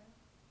 Yeah.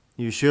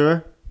 You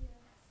sure?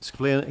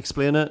 Yeah.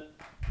 Explain it.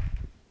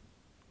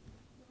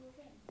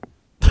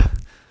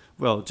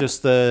 Well,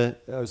 just so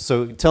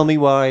tell me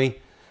why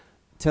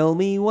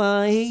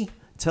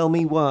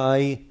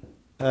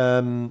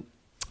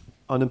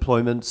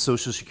unemployment,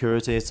 social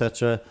security,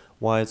 etc.,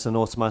 why it's an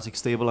automatic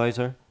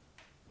stabilizer?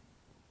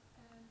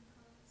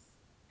 Because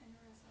in a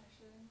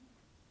recession,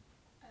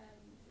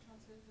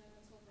 transfer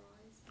payments will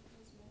rise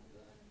because more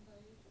people are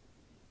unemployed.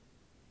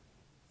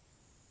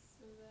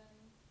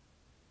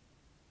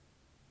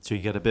 So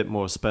you get a bit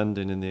more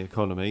spending in the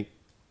economy,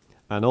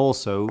 and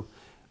also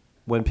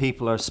when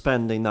people are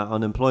spending that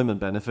unemployment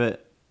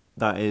benefit,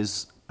 that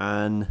is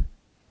an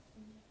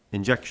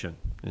injection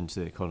into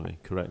the economy,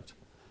 correct?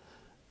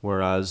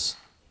 Whereas,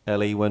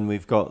 Ellie, when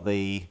we've got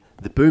the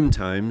boom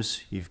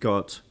times, you've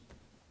got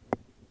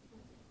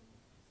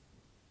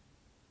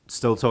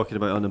still talking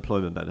about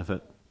unemployment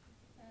benefit?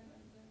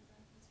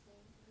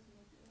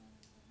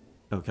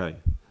 Okay.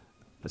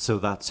 So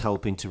that's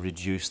helping to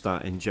reduce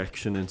that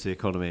injection into the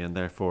economy and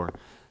therefore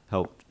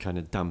help kind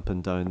of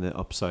dampen down the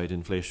upside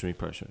inflationary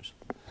pressures.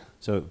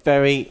 So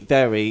very,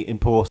 very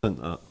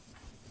important that.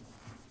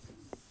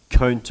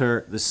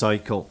 Counter the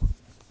cycle.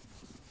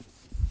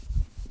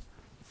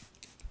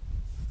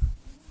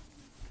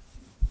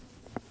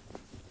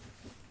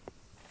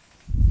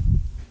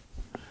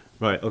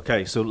 Right,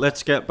 okay, so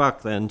let's get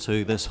back then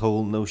to this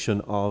whole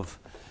notion of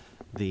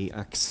the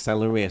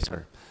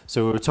accelerator.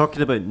 So we were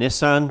talking about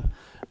Nissan,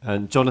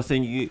 and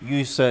Jonathan,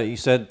 you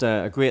said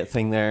a great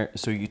thing there.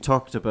 So you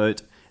talked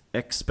about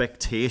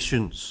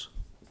expectations.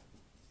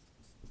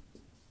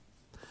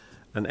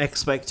 And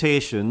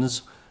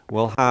expectations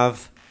will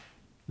have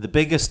the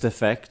biggest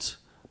effect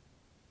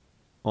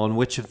on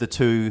which of the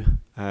two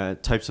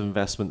types of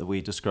investment that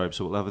we described.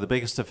 So it will have the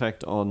biggest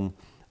effect on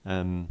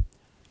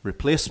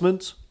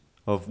replacement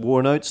of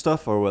worn out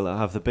stuff, or will it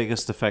have the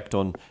biggest effect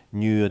on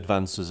new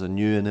advances and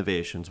new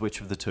innovations? Which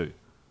of the two?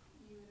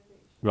 New innovation.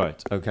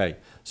 Right, okay.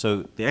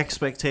 So the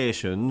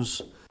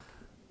expectations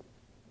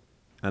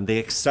and the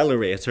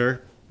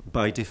accelerator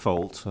by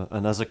default,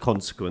 and as a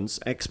consequence,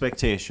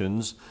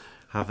 expectations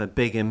have a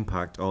big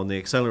impact on the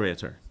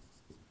accelerator.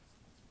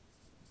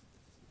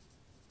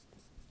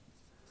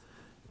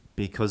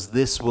 Because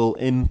this will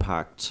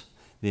impact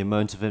the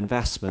amount of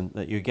investment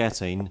that you're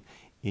getting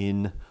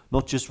in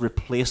not just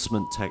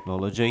replacement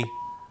technology,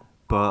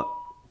 but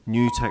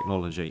new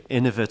technology,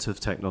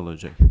 innovative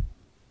technology.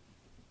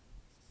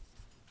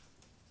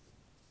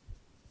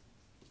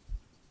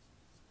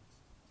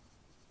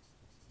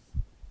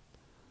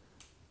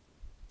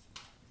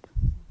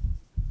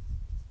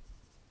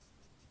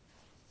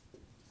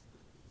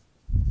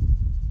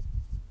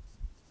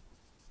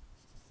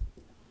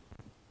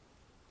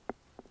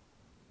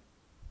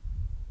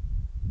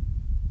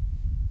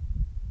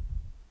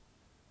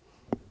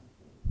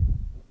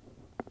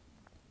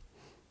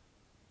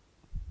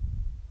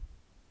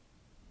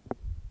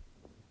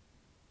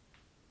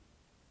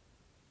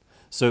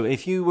 So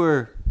if you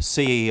were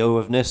CEO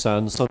of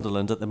Nissan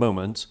Sunderland at the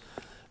moment,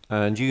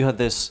 and you had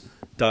this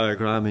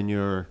diagram in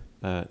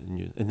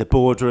in the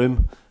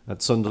boardroom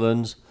at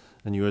Sunderland,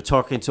 and you were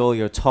talking to all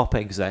your top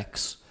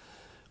execs,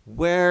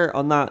 where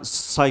on that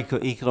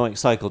economic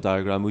cycle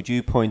diagram would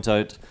you point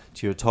out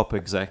to your top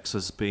execs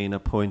as being a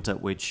point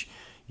at which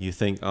you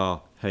think,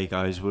 oh, hey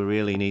guys, we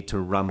really need to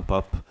ramp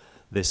up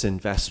this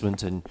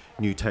investment in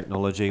new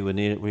technology. We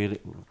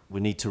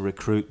need to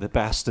recruit the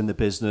best in the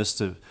business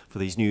for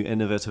these new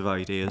innovative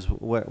ideas.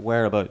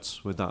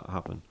 Whereabouts would that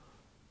happen?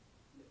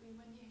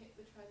 When you hit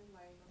the trend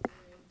line on the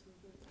way into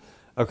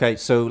the... Okay,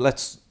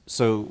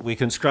 so we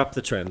can scrap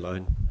the trend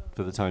line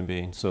for the time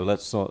being. So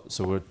let's not.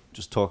 So we're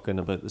just talking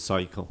about the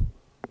cycle.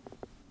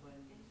 When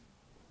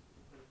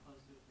for a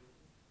positive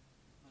rating,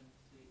 when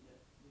say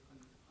that the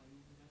economy is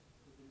declining again,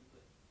 we're going to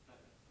put that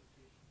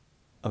expectation.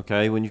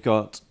 Okay, when you've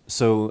got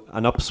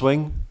an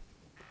upswing.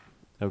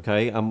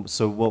 Okay,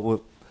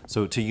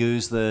 so to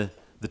use the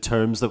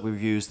terms that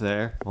we've used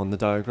there on the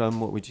diagram,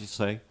 what would you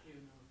say?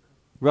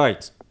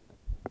 Right,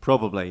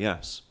 probably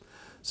yes.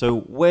 So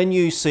when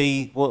you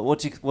see what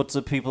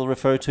do people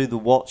refer to, the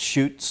what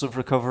shoots of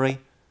recovery?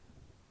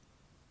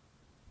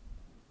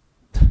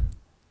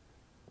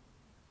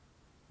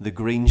 The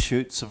green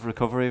shoots of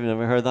recovery. Have you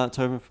never heard that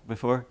term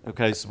before?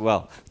 Okay,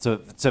 so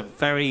it's a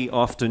very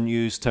often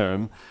used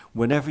term.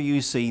 Whenever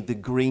you see the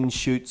green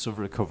shoots of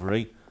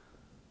recovery,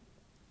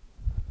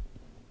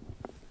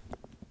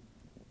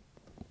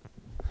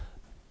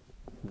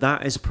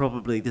 that is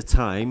probably the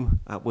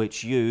time at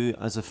which you,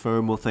 as a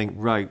firm, will think,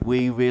 right,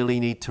 we really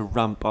need to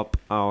ramp up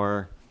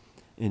our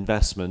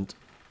investment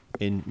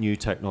in new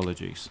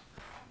technologies.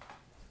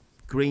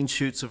 Green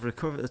shoots of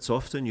recovery, it's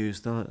often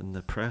used that in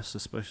the press,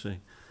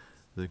 especially.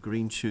 The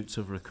green shoots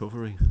of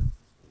recovery.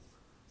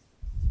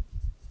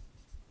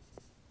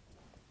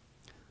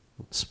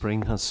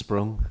 Spring has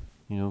sprung,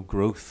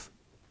 growth,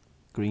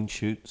 green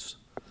shoots.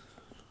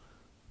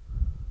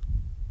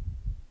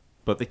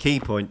 But the key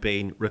point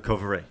being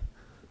recovery.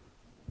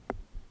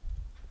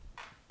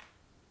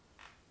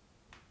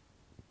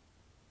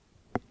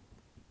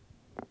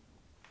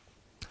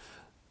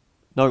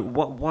 Now,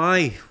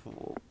 why?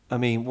 I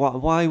mean,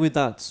 why would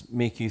that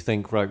make you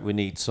think, right, we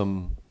need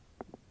some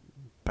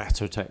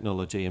better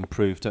technology,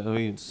 improved? I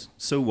mean,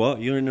 so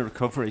what? You're in a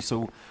recovery.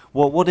 So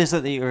what is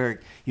it that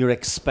you're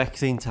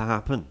expecting to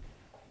happen?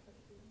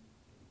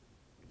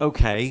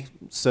 Okay,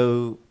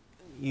 so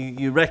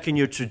you reckon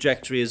your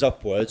trajectory is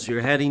upwards.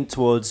 You're heading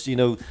towards,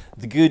 the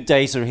good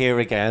days are here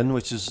again,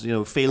 which is,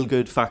 feel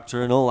good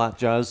factor and all that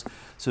jazz.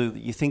 So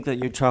you think that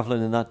you're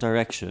traveling in that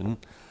direction.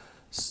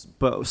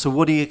 But so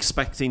what are you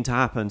expecting to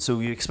happen? So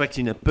you're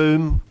expecting a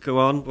boom? Go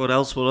on. What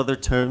else? What other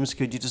terms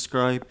could you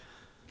describe?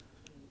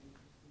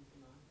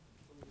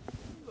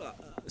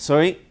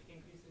 Sorry?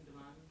 Increase in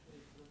demand.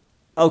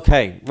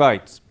 Okay,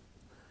 right.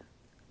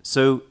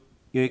 So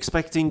you're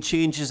expecting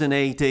changes in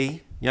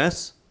AD,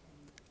 yes?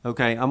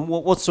 Okay, and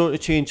what sort of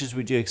changes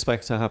would you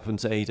expect to happen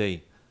to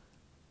AD?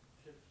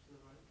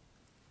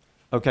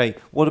 Okay,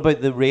 what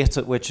about the rate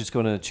at which it's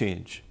going to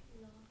change?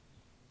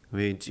 I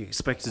mean, do you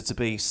expect it to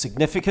be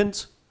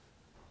significant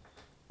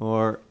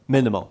or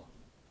minimal?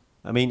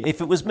 I mean,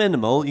 if it was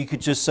minimal, you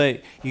could just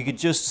say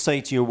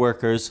to your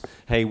workers,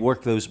 "Hey,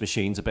 work those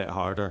machines a bit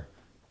harder."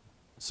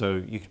 So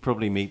you could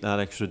probably meet that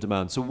extra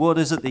demand. So what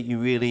is it that you're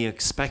really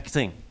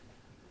expecting?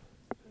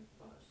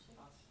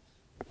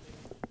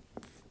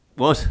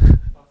 What?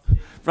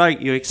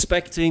 Right, you're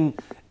expecting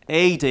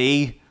AD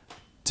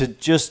to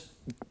just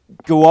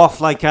go off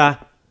like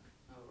a...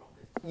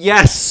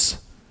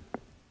 Yes!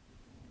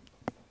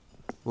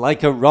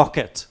 Like a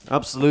rocket,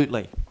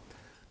 absolutely.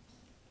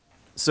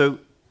 So,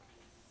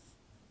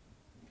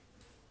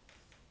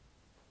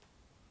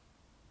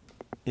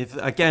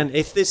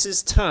 if this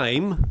is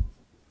time,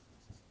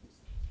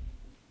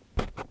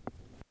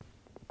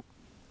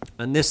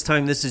 and this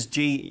time this is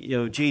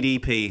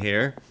GDP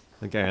here,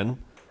 again.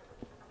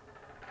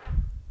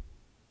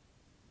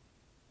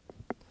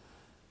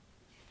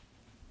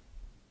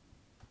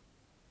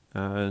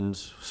 And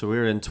so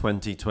we're in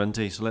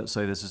 2020, so let's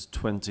say this is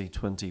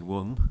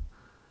 2021,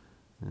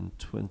 and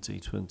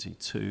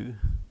 2022,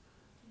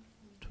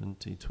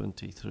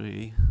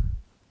 2023,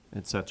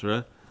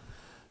 etc.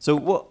 So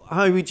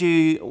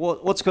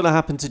what's going to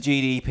happen to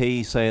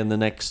GDP, say, in the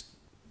next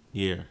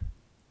year?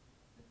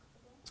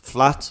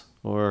 Flat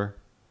or,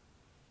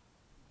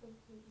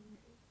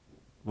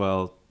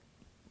 well,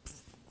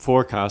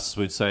 forecasts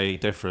would say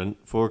different.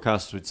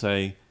 Forecasts would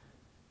say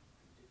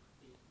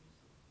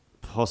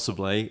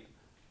possibly,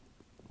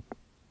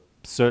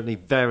 certainly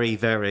very,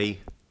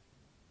 very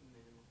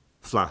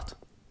flat.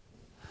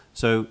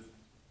 So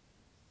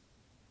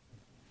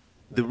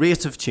the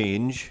rate of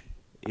change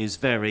is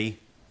very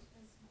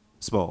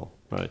small.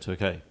 Right,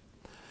 okay.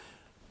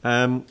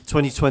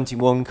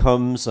 2021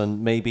 comes,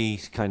 and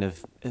maybe kind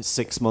of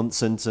 6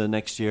 months into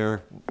next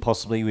year,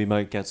 possibly we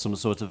might get some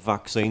sort of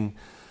vaccine.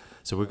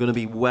 So we're going to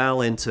be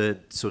well into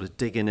sort of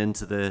digging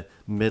into the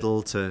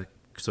middle to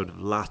sort of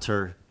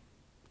latter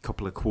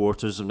couple of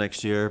quarters of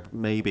next year,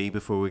 maybe,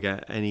 before we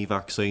get any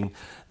vaccine.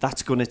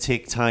 That's going to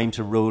take time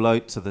to roll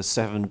out to the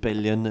 7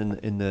 billion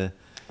in the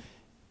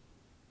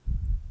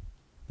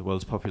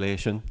world's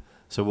population.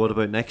 So what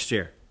about next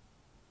year?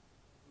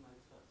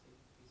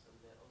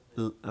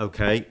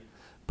 Okay,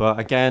 but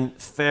again,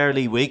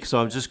 fairly weak, so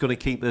I'm just going to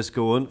keep this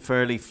going,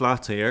 fairly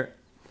flat here.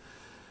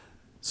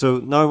 So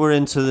now we're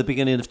into the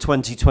beginning of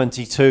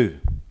 2022.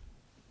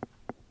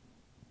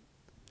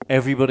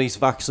 Everybody's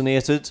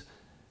vaccinated.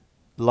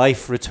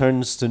 Life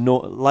returns to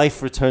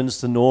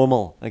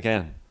normal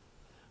again.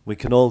 We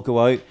can all go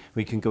out,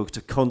 we can go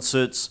to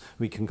concerts,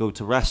 we can go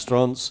to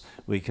restaurants,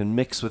 we can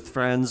mix with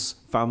friends,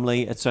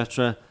 family,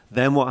 etc.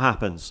 Then what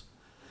happens?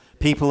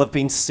 People have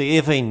been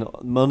saving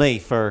money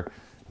for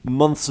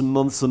months and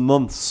months and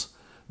months.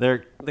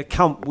 They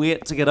can't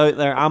wait to get out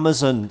there.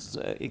 Amazon,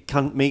 it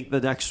can't meet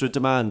the extra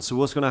demand. So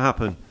what's going to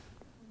happen?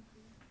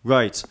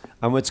 Right,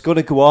 and it's going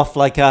to go off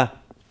like a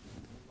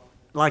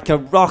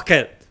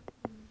rocket.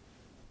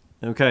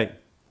 Okay,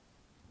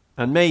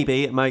 and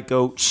maybe it might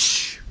go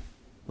shh,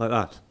 like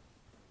that.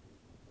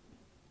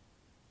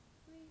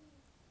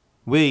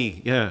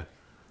 Yeah.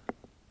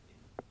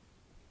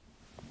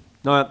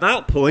 Now at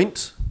that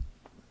point,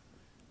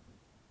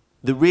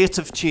 the rate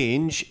of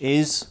change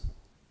is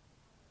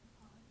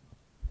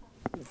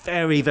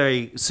very,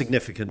 very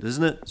significant,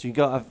 isn't it? So you've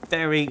got a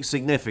very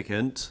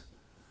significant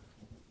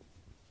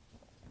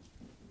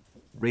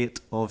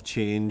rate of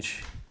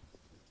change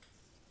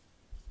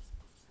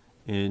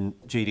in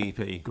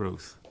GDP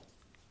growth.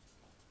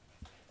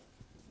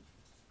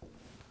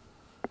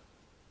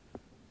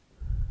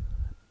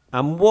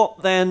 And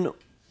what then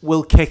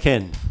will kick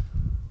in?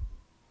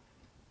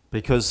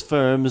 Because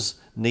firms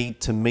need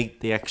to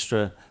meet the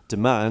extra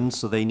demand,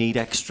 so they need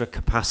extra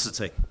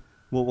capacity.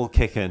 What will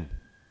kick in?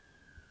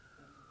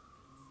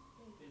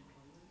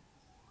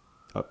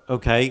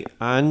 Okay,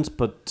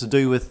 but to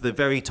do with the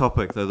very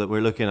topic though that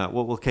we're looking at,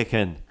 what will kick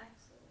in?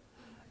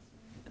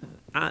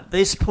 At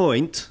this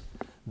point,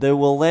 there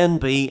will then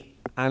be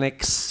an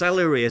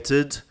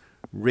accelerated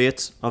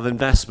rate of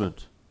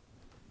investment.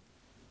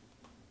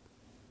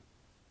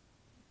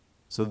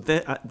 So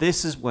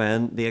this is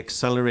when the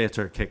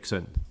accelerator kicks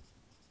in.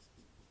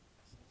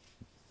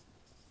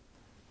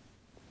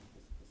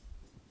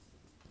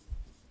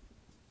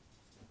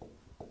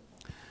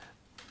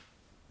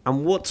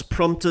 And what's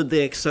prompted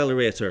the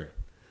accelerator?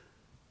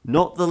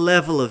 Not the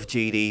level of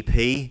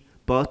GDP,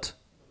 but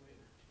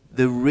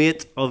the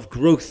rate of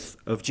growth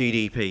of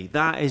GDP.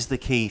 That is the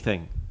key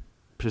thing,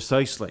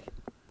 precisely.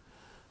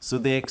 So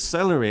the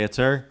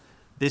accelerator,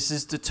 this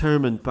is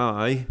determined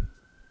by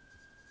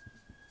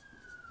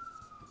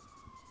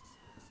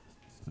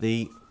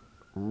the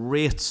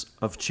rate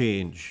of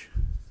change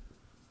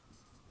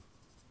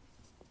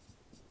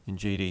in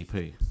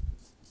GDP.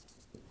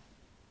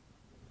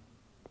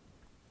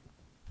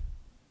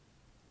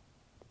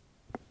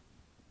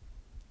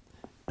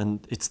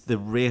 And it's the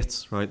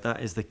rate, right?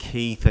 That is the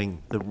key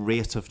thing, the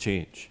rate of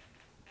change.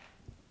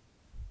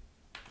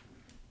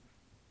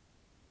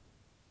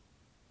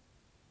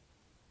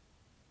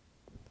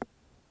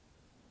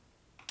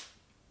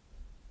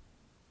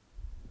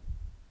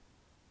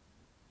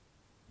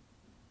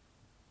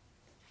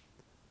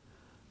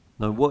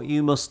 Now, what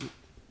you must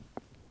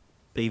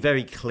be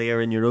very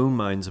clear in your own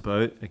minds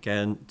about,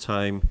 again,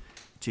 time,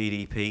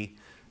 GDP.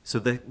 So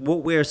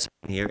what we're saying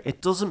here,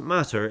 it doesn't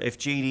matter if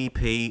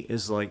GDP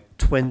is like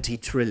 20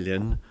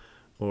 trillion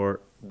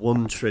or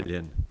 1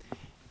 trillion.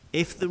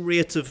 If the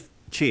rate of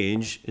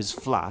change is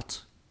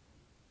flat,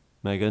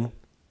 Megan,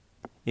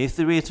 if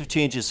the rate of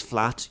change is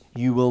flat,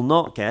 you will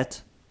not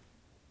get...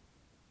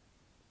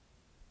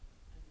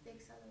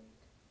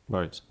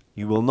 Right.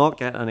 You will not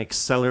get an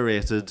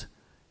accelerated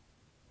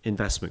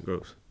investment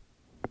growth.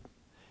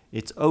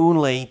 It's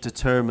only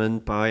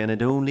determined by, and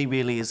it only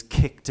really is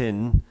kicked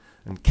in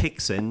and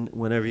kicks in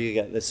whenever you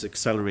get this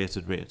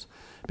accelerated rate.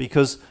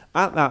 Because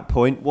at that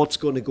point, what's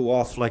going to go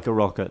off like a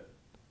rocket?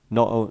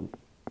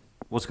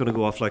 What's going to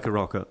go off like a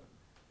rocket?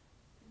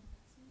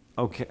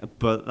 Okay,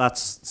 but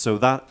that's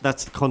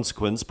the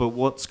consequence. But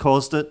what's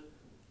caused it?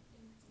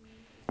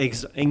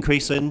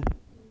 Increase in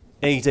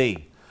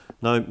AD.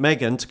 Now,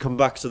 Megan, to come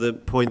back to the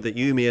point that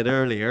you made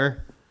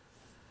earlier,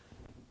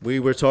 we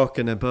were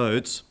talking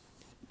about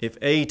if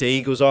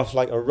AD goes off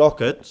like a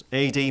rocket,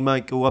 AD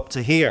might go up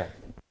to here.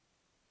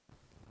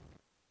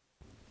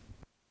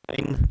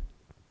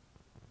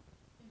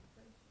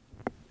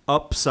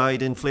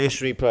 Upside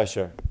inflationary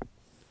pressure.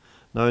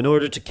 Now, in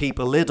order to keep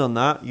a lid on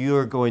that,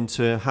 you're going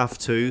to have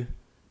to,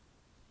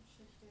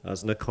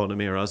 as an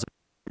economy or as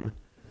a,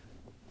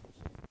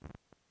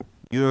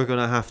 you're going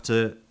to have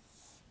to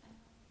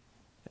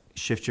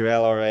shift your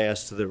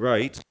LRAS to the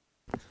right.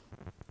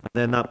 And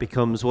then that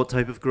becomes what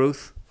type of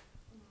growth?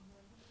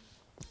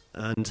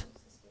 And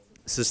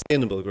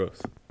sustainable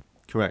growth.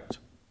 Correct.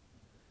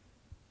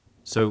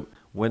 So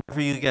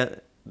whenever you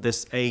get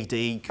this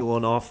AD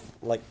going off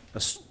like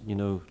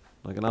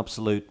like an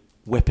absolute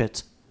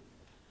whippet,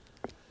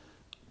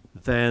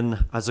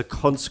 then as a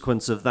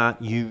consequence of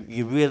that,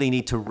 you really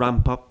need to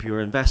ramp up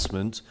your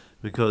investment,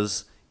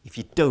 because if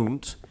you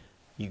don't,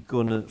 you're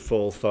going to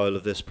fall foul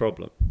of this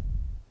problem,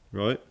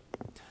 right?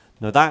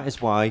 Now that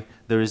is why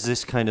there is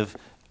this kind of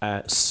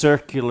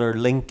circular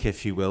link,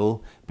 if you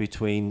will,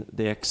 between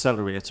the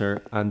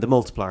accelerator and the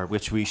multiplier,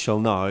 which we shall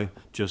now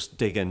just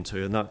dig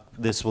into, and that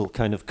this will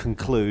kind of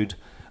conclude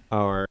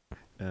our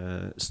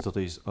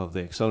studies of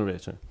the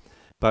accelerator.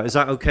 But is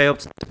that okay up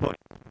to this point?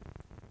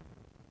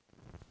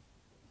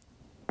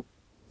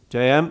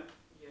 JM?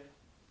 Yeah.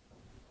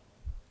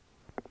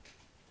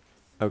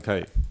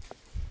 Okay.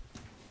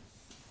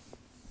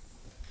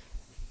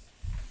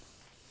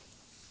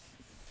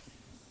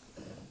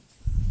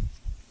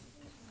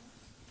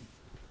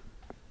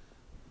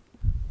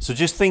 So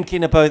just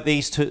thinking about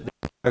these two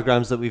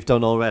diagrams that we've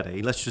done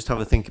already, let's just have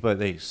a think about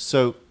these.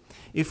 So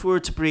if we were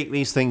to break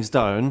these things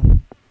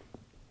down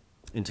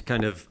into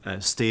kind of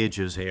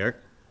stages here,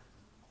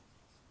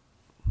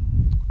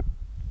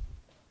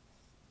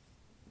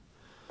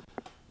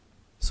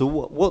 so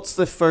what's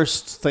the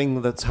first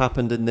thing that's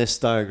happened in this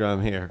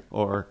diagram here,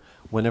 or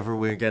whenever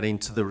we're getting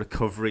to the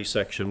recovery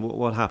section,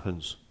 what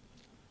happens?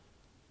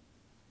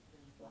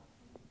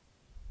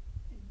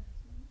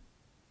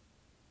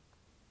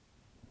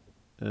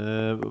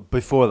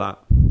 Before that.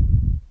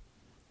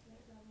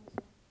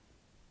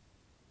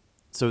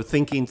 So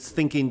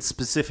thinking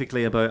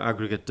specifically about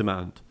aggregate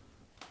demand.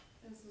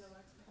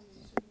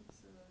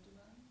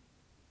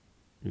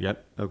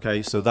 Yep.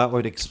 Okay. So that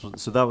would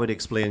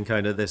explain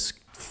kind of this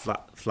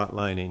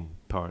flatlining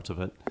part of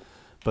it.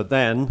 But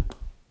then,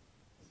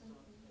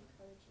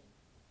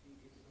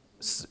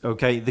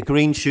 okay, the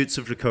green shoots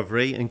of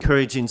recovery,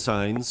 encouraging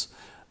signs,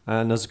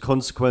 and as a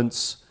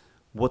consequence,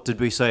 what did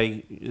we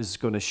say is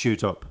going to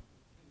shoot up?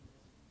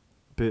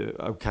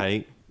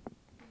 Okay.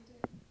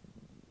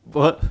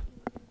 What?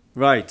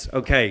 Right.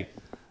 Okay.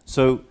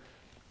 So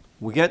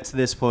we get to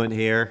this point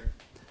here.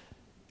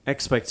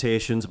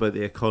 Expectations about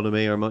the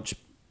economy are much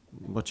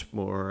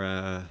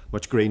more,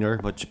 much greener,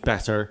 much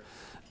better,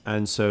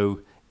 and so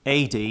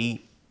AD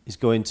is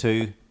going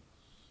to.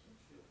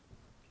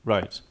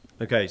 Right.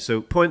 Okay.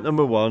 So point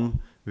number one,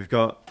 we've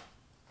got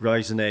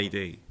rise in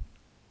AD.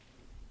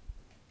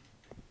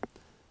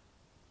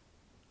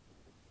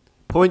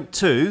 Point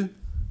two.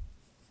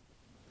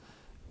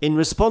 In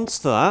response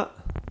to that,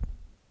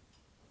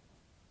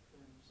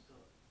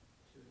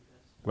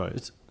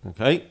 right,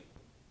 okay,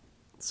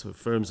 so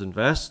firms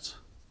invest.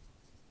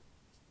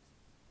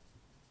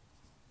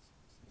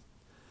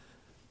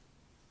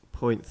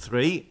 Point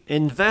three,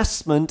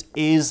 investment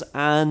is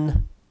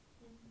an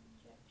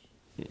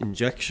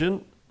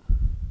injection.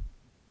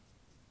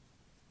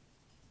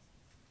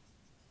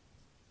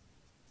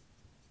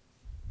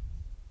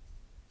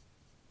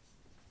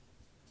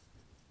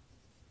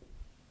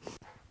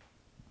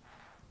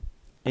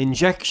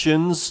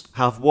 Injections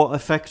have what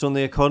effect on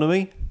the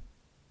economy?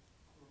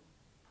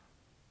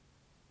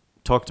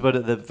 Talked about it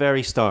at the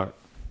very start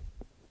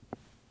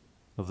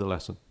of the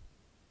lesson.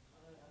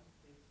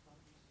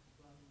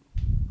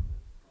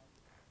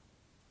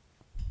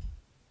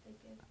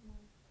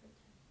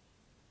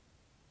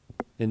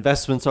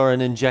 Investments are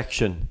an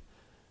injection.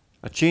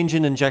 A change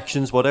in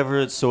injections, whatever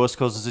its source,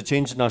 causes a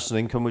change in national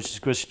income, which is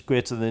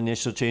greater than the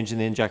initial change in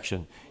the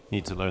injection. You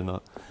need to learn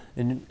that.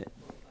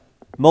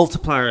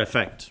 multiplier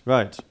effect,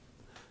 right.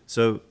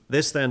 So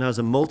this then has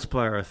a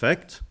multiplier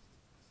effect.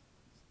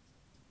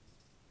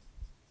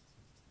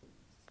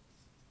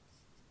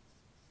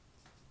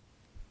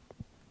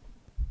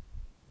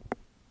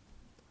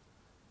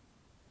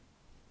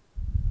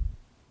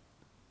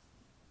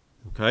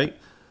 Okay,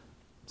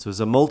 so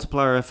there's a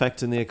multiplier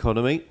effect in the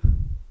economy.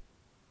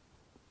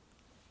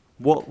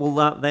 What will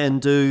that then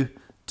do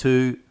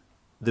to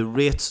the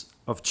rate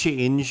of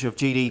change of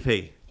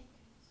GDP?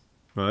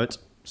 Right,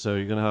 so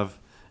you're going to have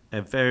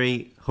a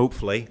very,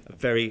 hopefully, a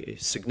very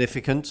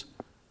significant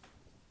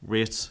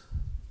rate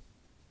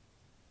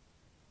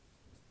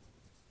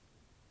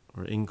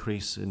or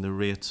increase in the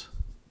rate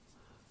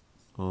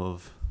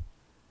of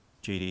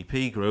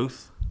GDP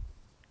growth.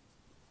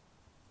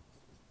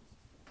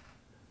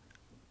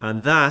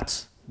 And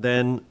that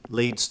then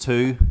leads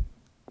to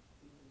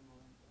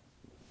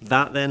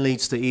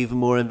even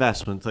more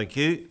investment. Thank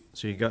you.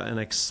 So you got an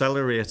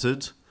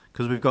accelerated,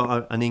 because we've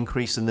got an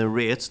increase in the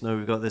rate, now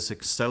we've got this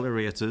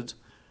accelerated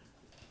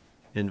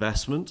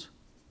investment.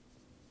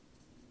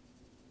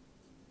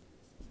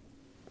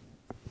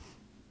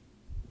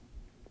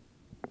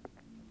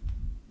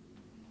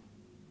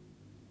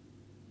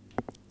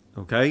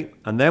 Okay,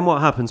 and then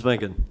what happens,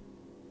 Megan?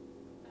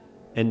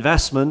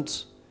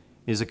 Investment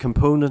is a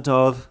component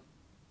of,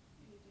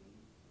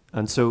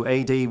 and so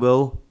AD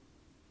will,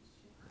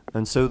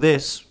 and so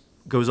this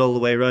goes all the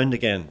way around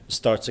again,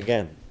 starts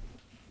again.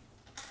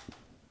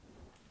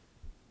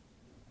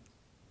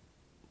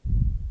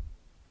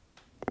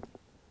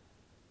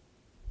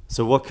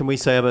 So what can we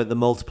say about the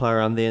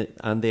multiplier and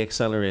the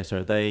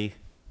accelerator? They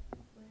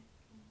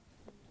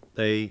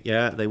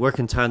work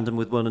in tandem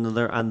with one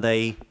another, and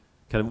they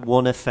kind of,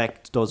 one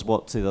effect does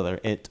what to the other.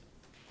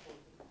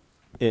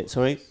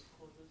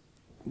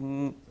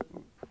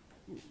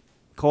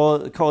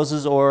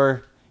 Causes,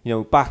 or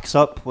backs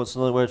up. What's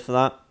another word for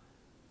that?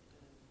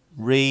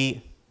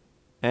 Reinforces.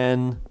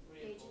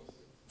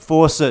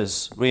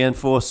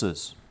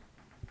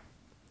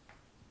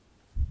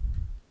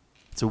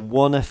 So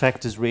one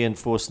effect is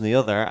reinforcing the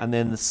other, and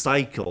then the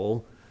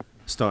cycle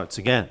starts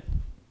again.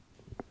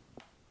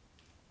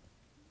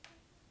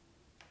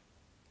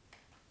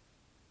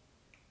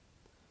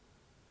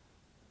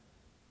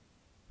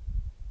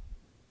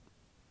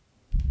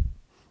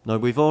 Now,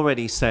 we've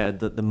already said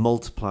that the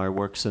multiplier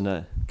works in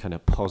a kind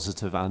of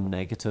positive and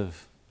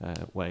negative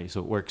way, so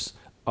it works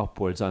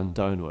upwards and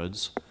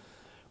downwards.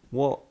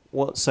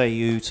 What say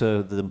you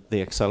to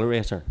the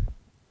accelerator?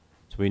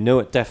 So we know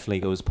it definitely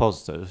goes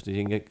positive. Do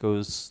you think it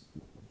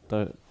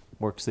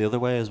works the other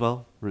way as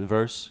well?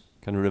 Reverse?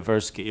 Kind of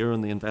reverse gear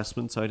on the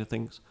investment side of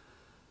things?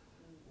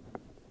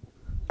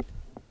 Yes,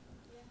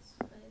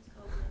 but it's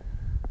called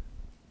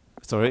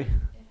Sorry? it has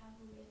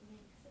a weird name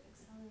because it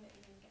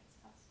accelerates and then gets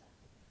faster.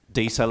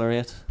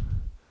 Decelerate?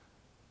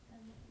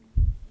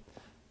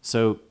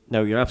 So,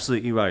 no, you're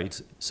absolutely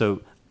right.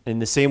 So, in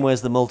the same way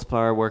as the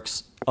multiplier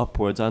works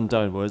upwards and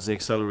downwards, the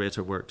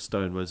accelerator works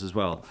downwards as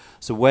well.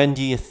 So when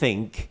do you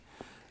think,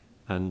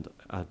 and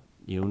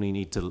you only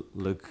need to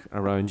look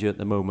around you at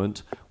the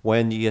moment,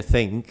 when do you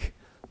think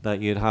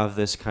that you'd have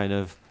this kind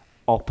of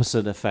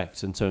opposite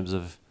effect in terms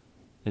of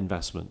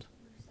investment?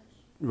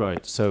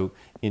 Right, so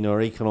in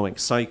our economic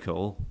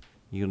cycle,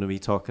 you're going to be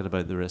talking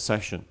about the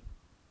recession.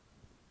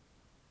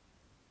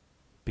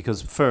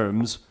 Because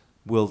firms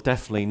will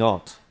definitely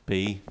not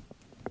be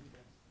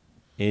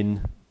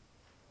in,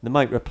 they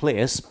might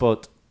replace,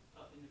 but,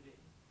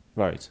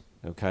 right,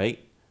 okay.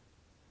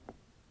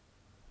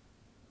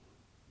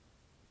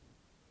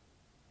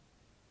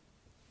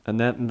 And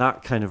then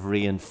that kind of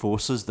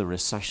reinforces the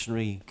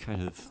recessionary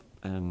kind of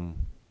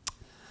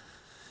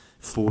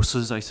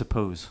forces, I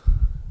suppose,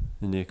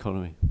 in the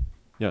economy.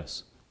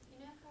 Yes?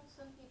 You know how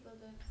some people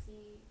don't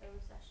see a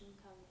recession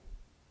coming?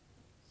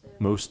 So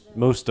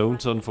Most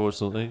don't,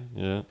 unfortunately,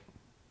 yeah.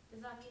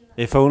 Does that mean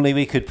that If only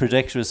we could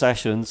predict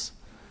recessions,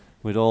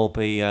 we'd all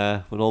be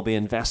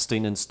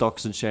investing in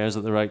stocks and shares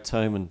at the right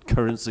time and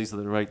currencies at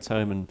the right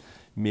time and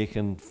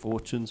making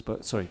fortunes.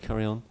 But sorry,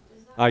 carry on.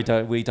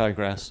 We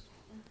digress.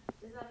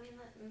 Does that mean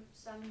that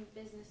some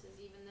businesses,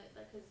 even though,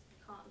 because you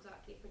can't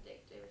exactly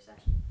predict a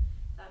recession,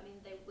 that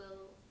means they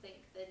will think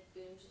that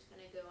boom's just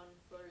going to go on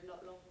for a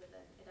lot longer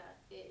than it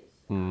is,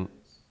 and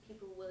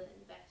people will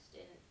invest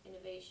in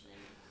innovation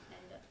and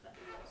end up better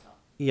worse off?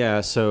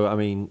 Yeah, so I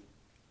mean,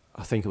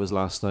 I think it was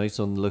last night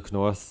on Look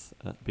North,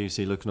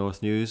 BBC Look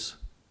North News,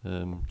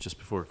 just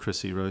before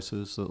Chrissy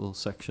Rose's little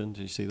section.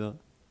 Did you see that?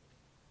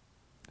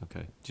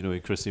 Okay. Do you know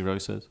who Chrissy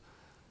Rose is?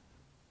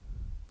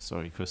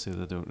 Sorry, Chrissy,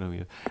 I don't know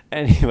you.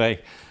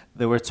 Anyway,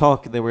 they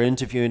were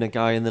interviewing a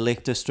guy in the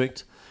Lake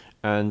District,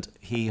 and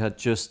he had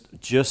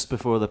just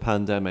before the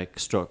pandemic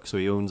struck, so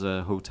he owns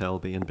a hotel,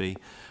 B&B,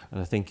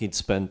 and I think he'd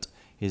spent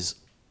his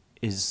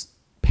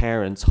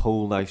parents'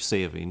 whole life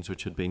savings,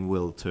 which had been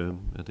willed to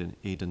him,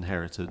 he'd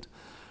inherited,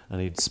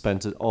 and he'd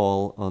spent it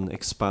all on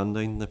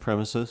expanding the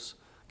premises,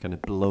 kind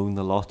of blown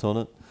the lot on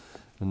it.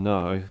 And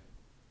now,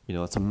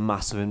 it's a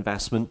massive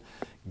investment.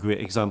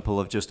 Great example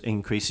of just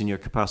increasing your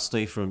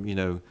capacity from,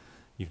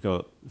 you've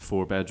got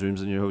 4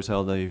 bedrooms in your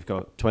hotel, now you've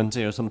got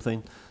 20 or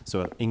something.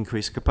 So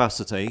increased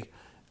capacity,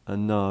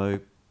 and now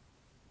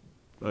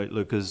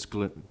outlook is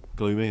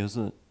gloomy,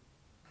 isn't it?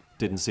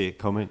 Didn't see it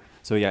coming.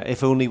 So yeah,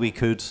 if only we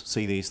could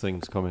see these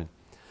things coming.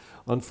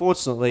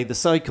 Unfortunately, the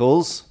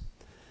cycles,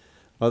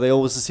 are they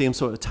always the same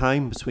sort of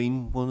time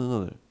between one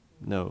another?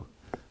 No.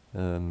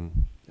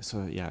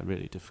 So yeah,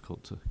 really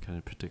difficult to kind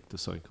of predict the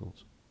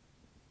cycles.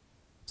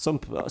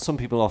 Some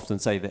people often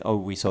say that, oh,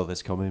 we saw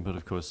this coming, but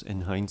of course,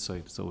 in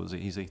hindsight, it's always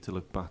easy to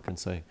look back and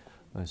say,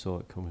 I saw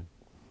it coming.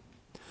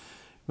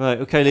 Right,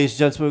 okay, ladies and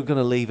gentlemen, we're going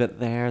to leave it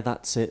there.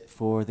 That's it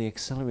for the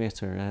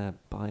Accelerator.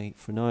 Bye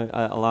for now.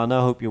 Alana,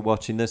 I hope you're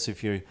watching this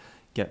if you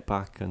get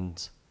back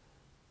and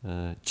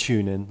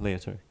tune in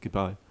later.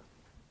 Goodbye.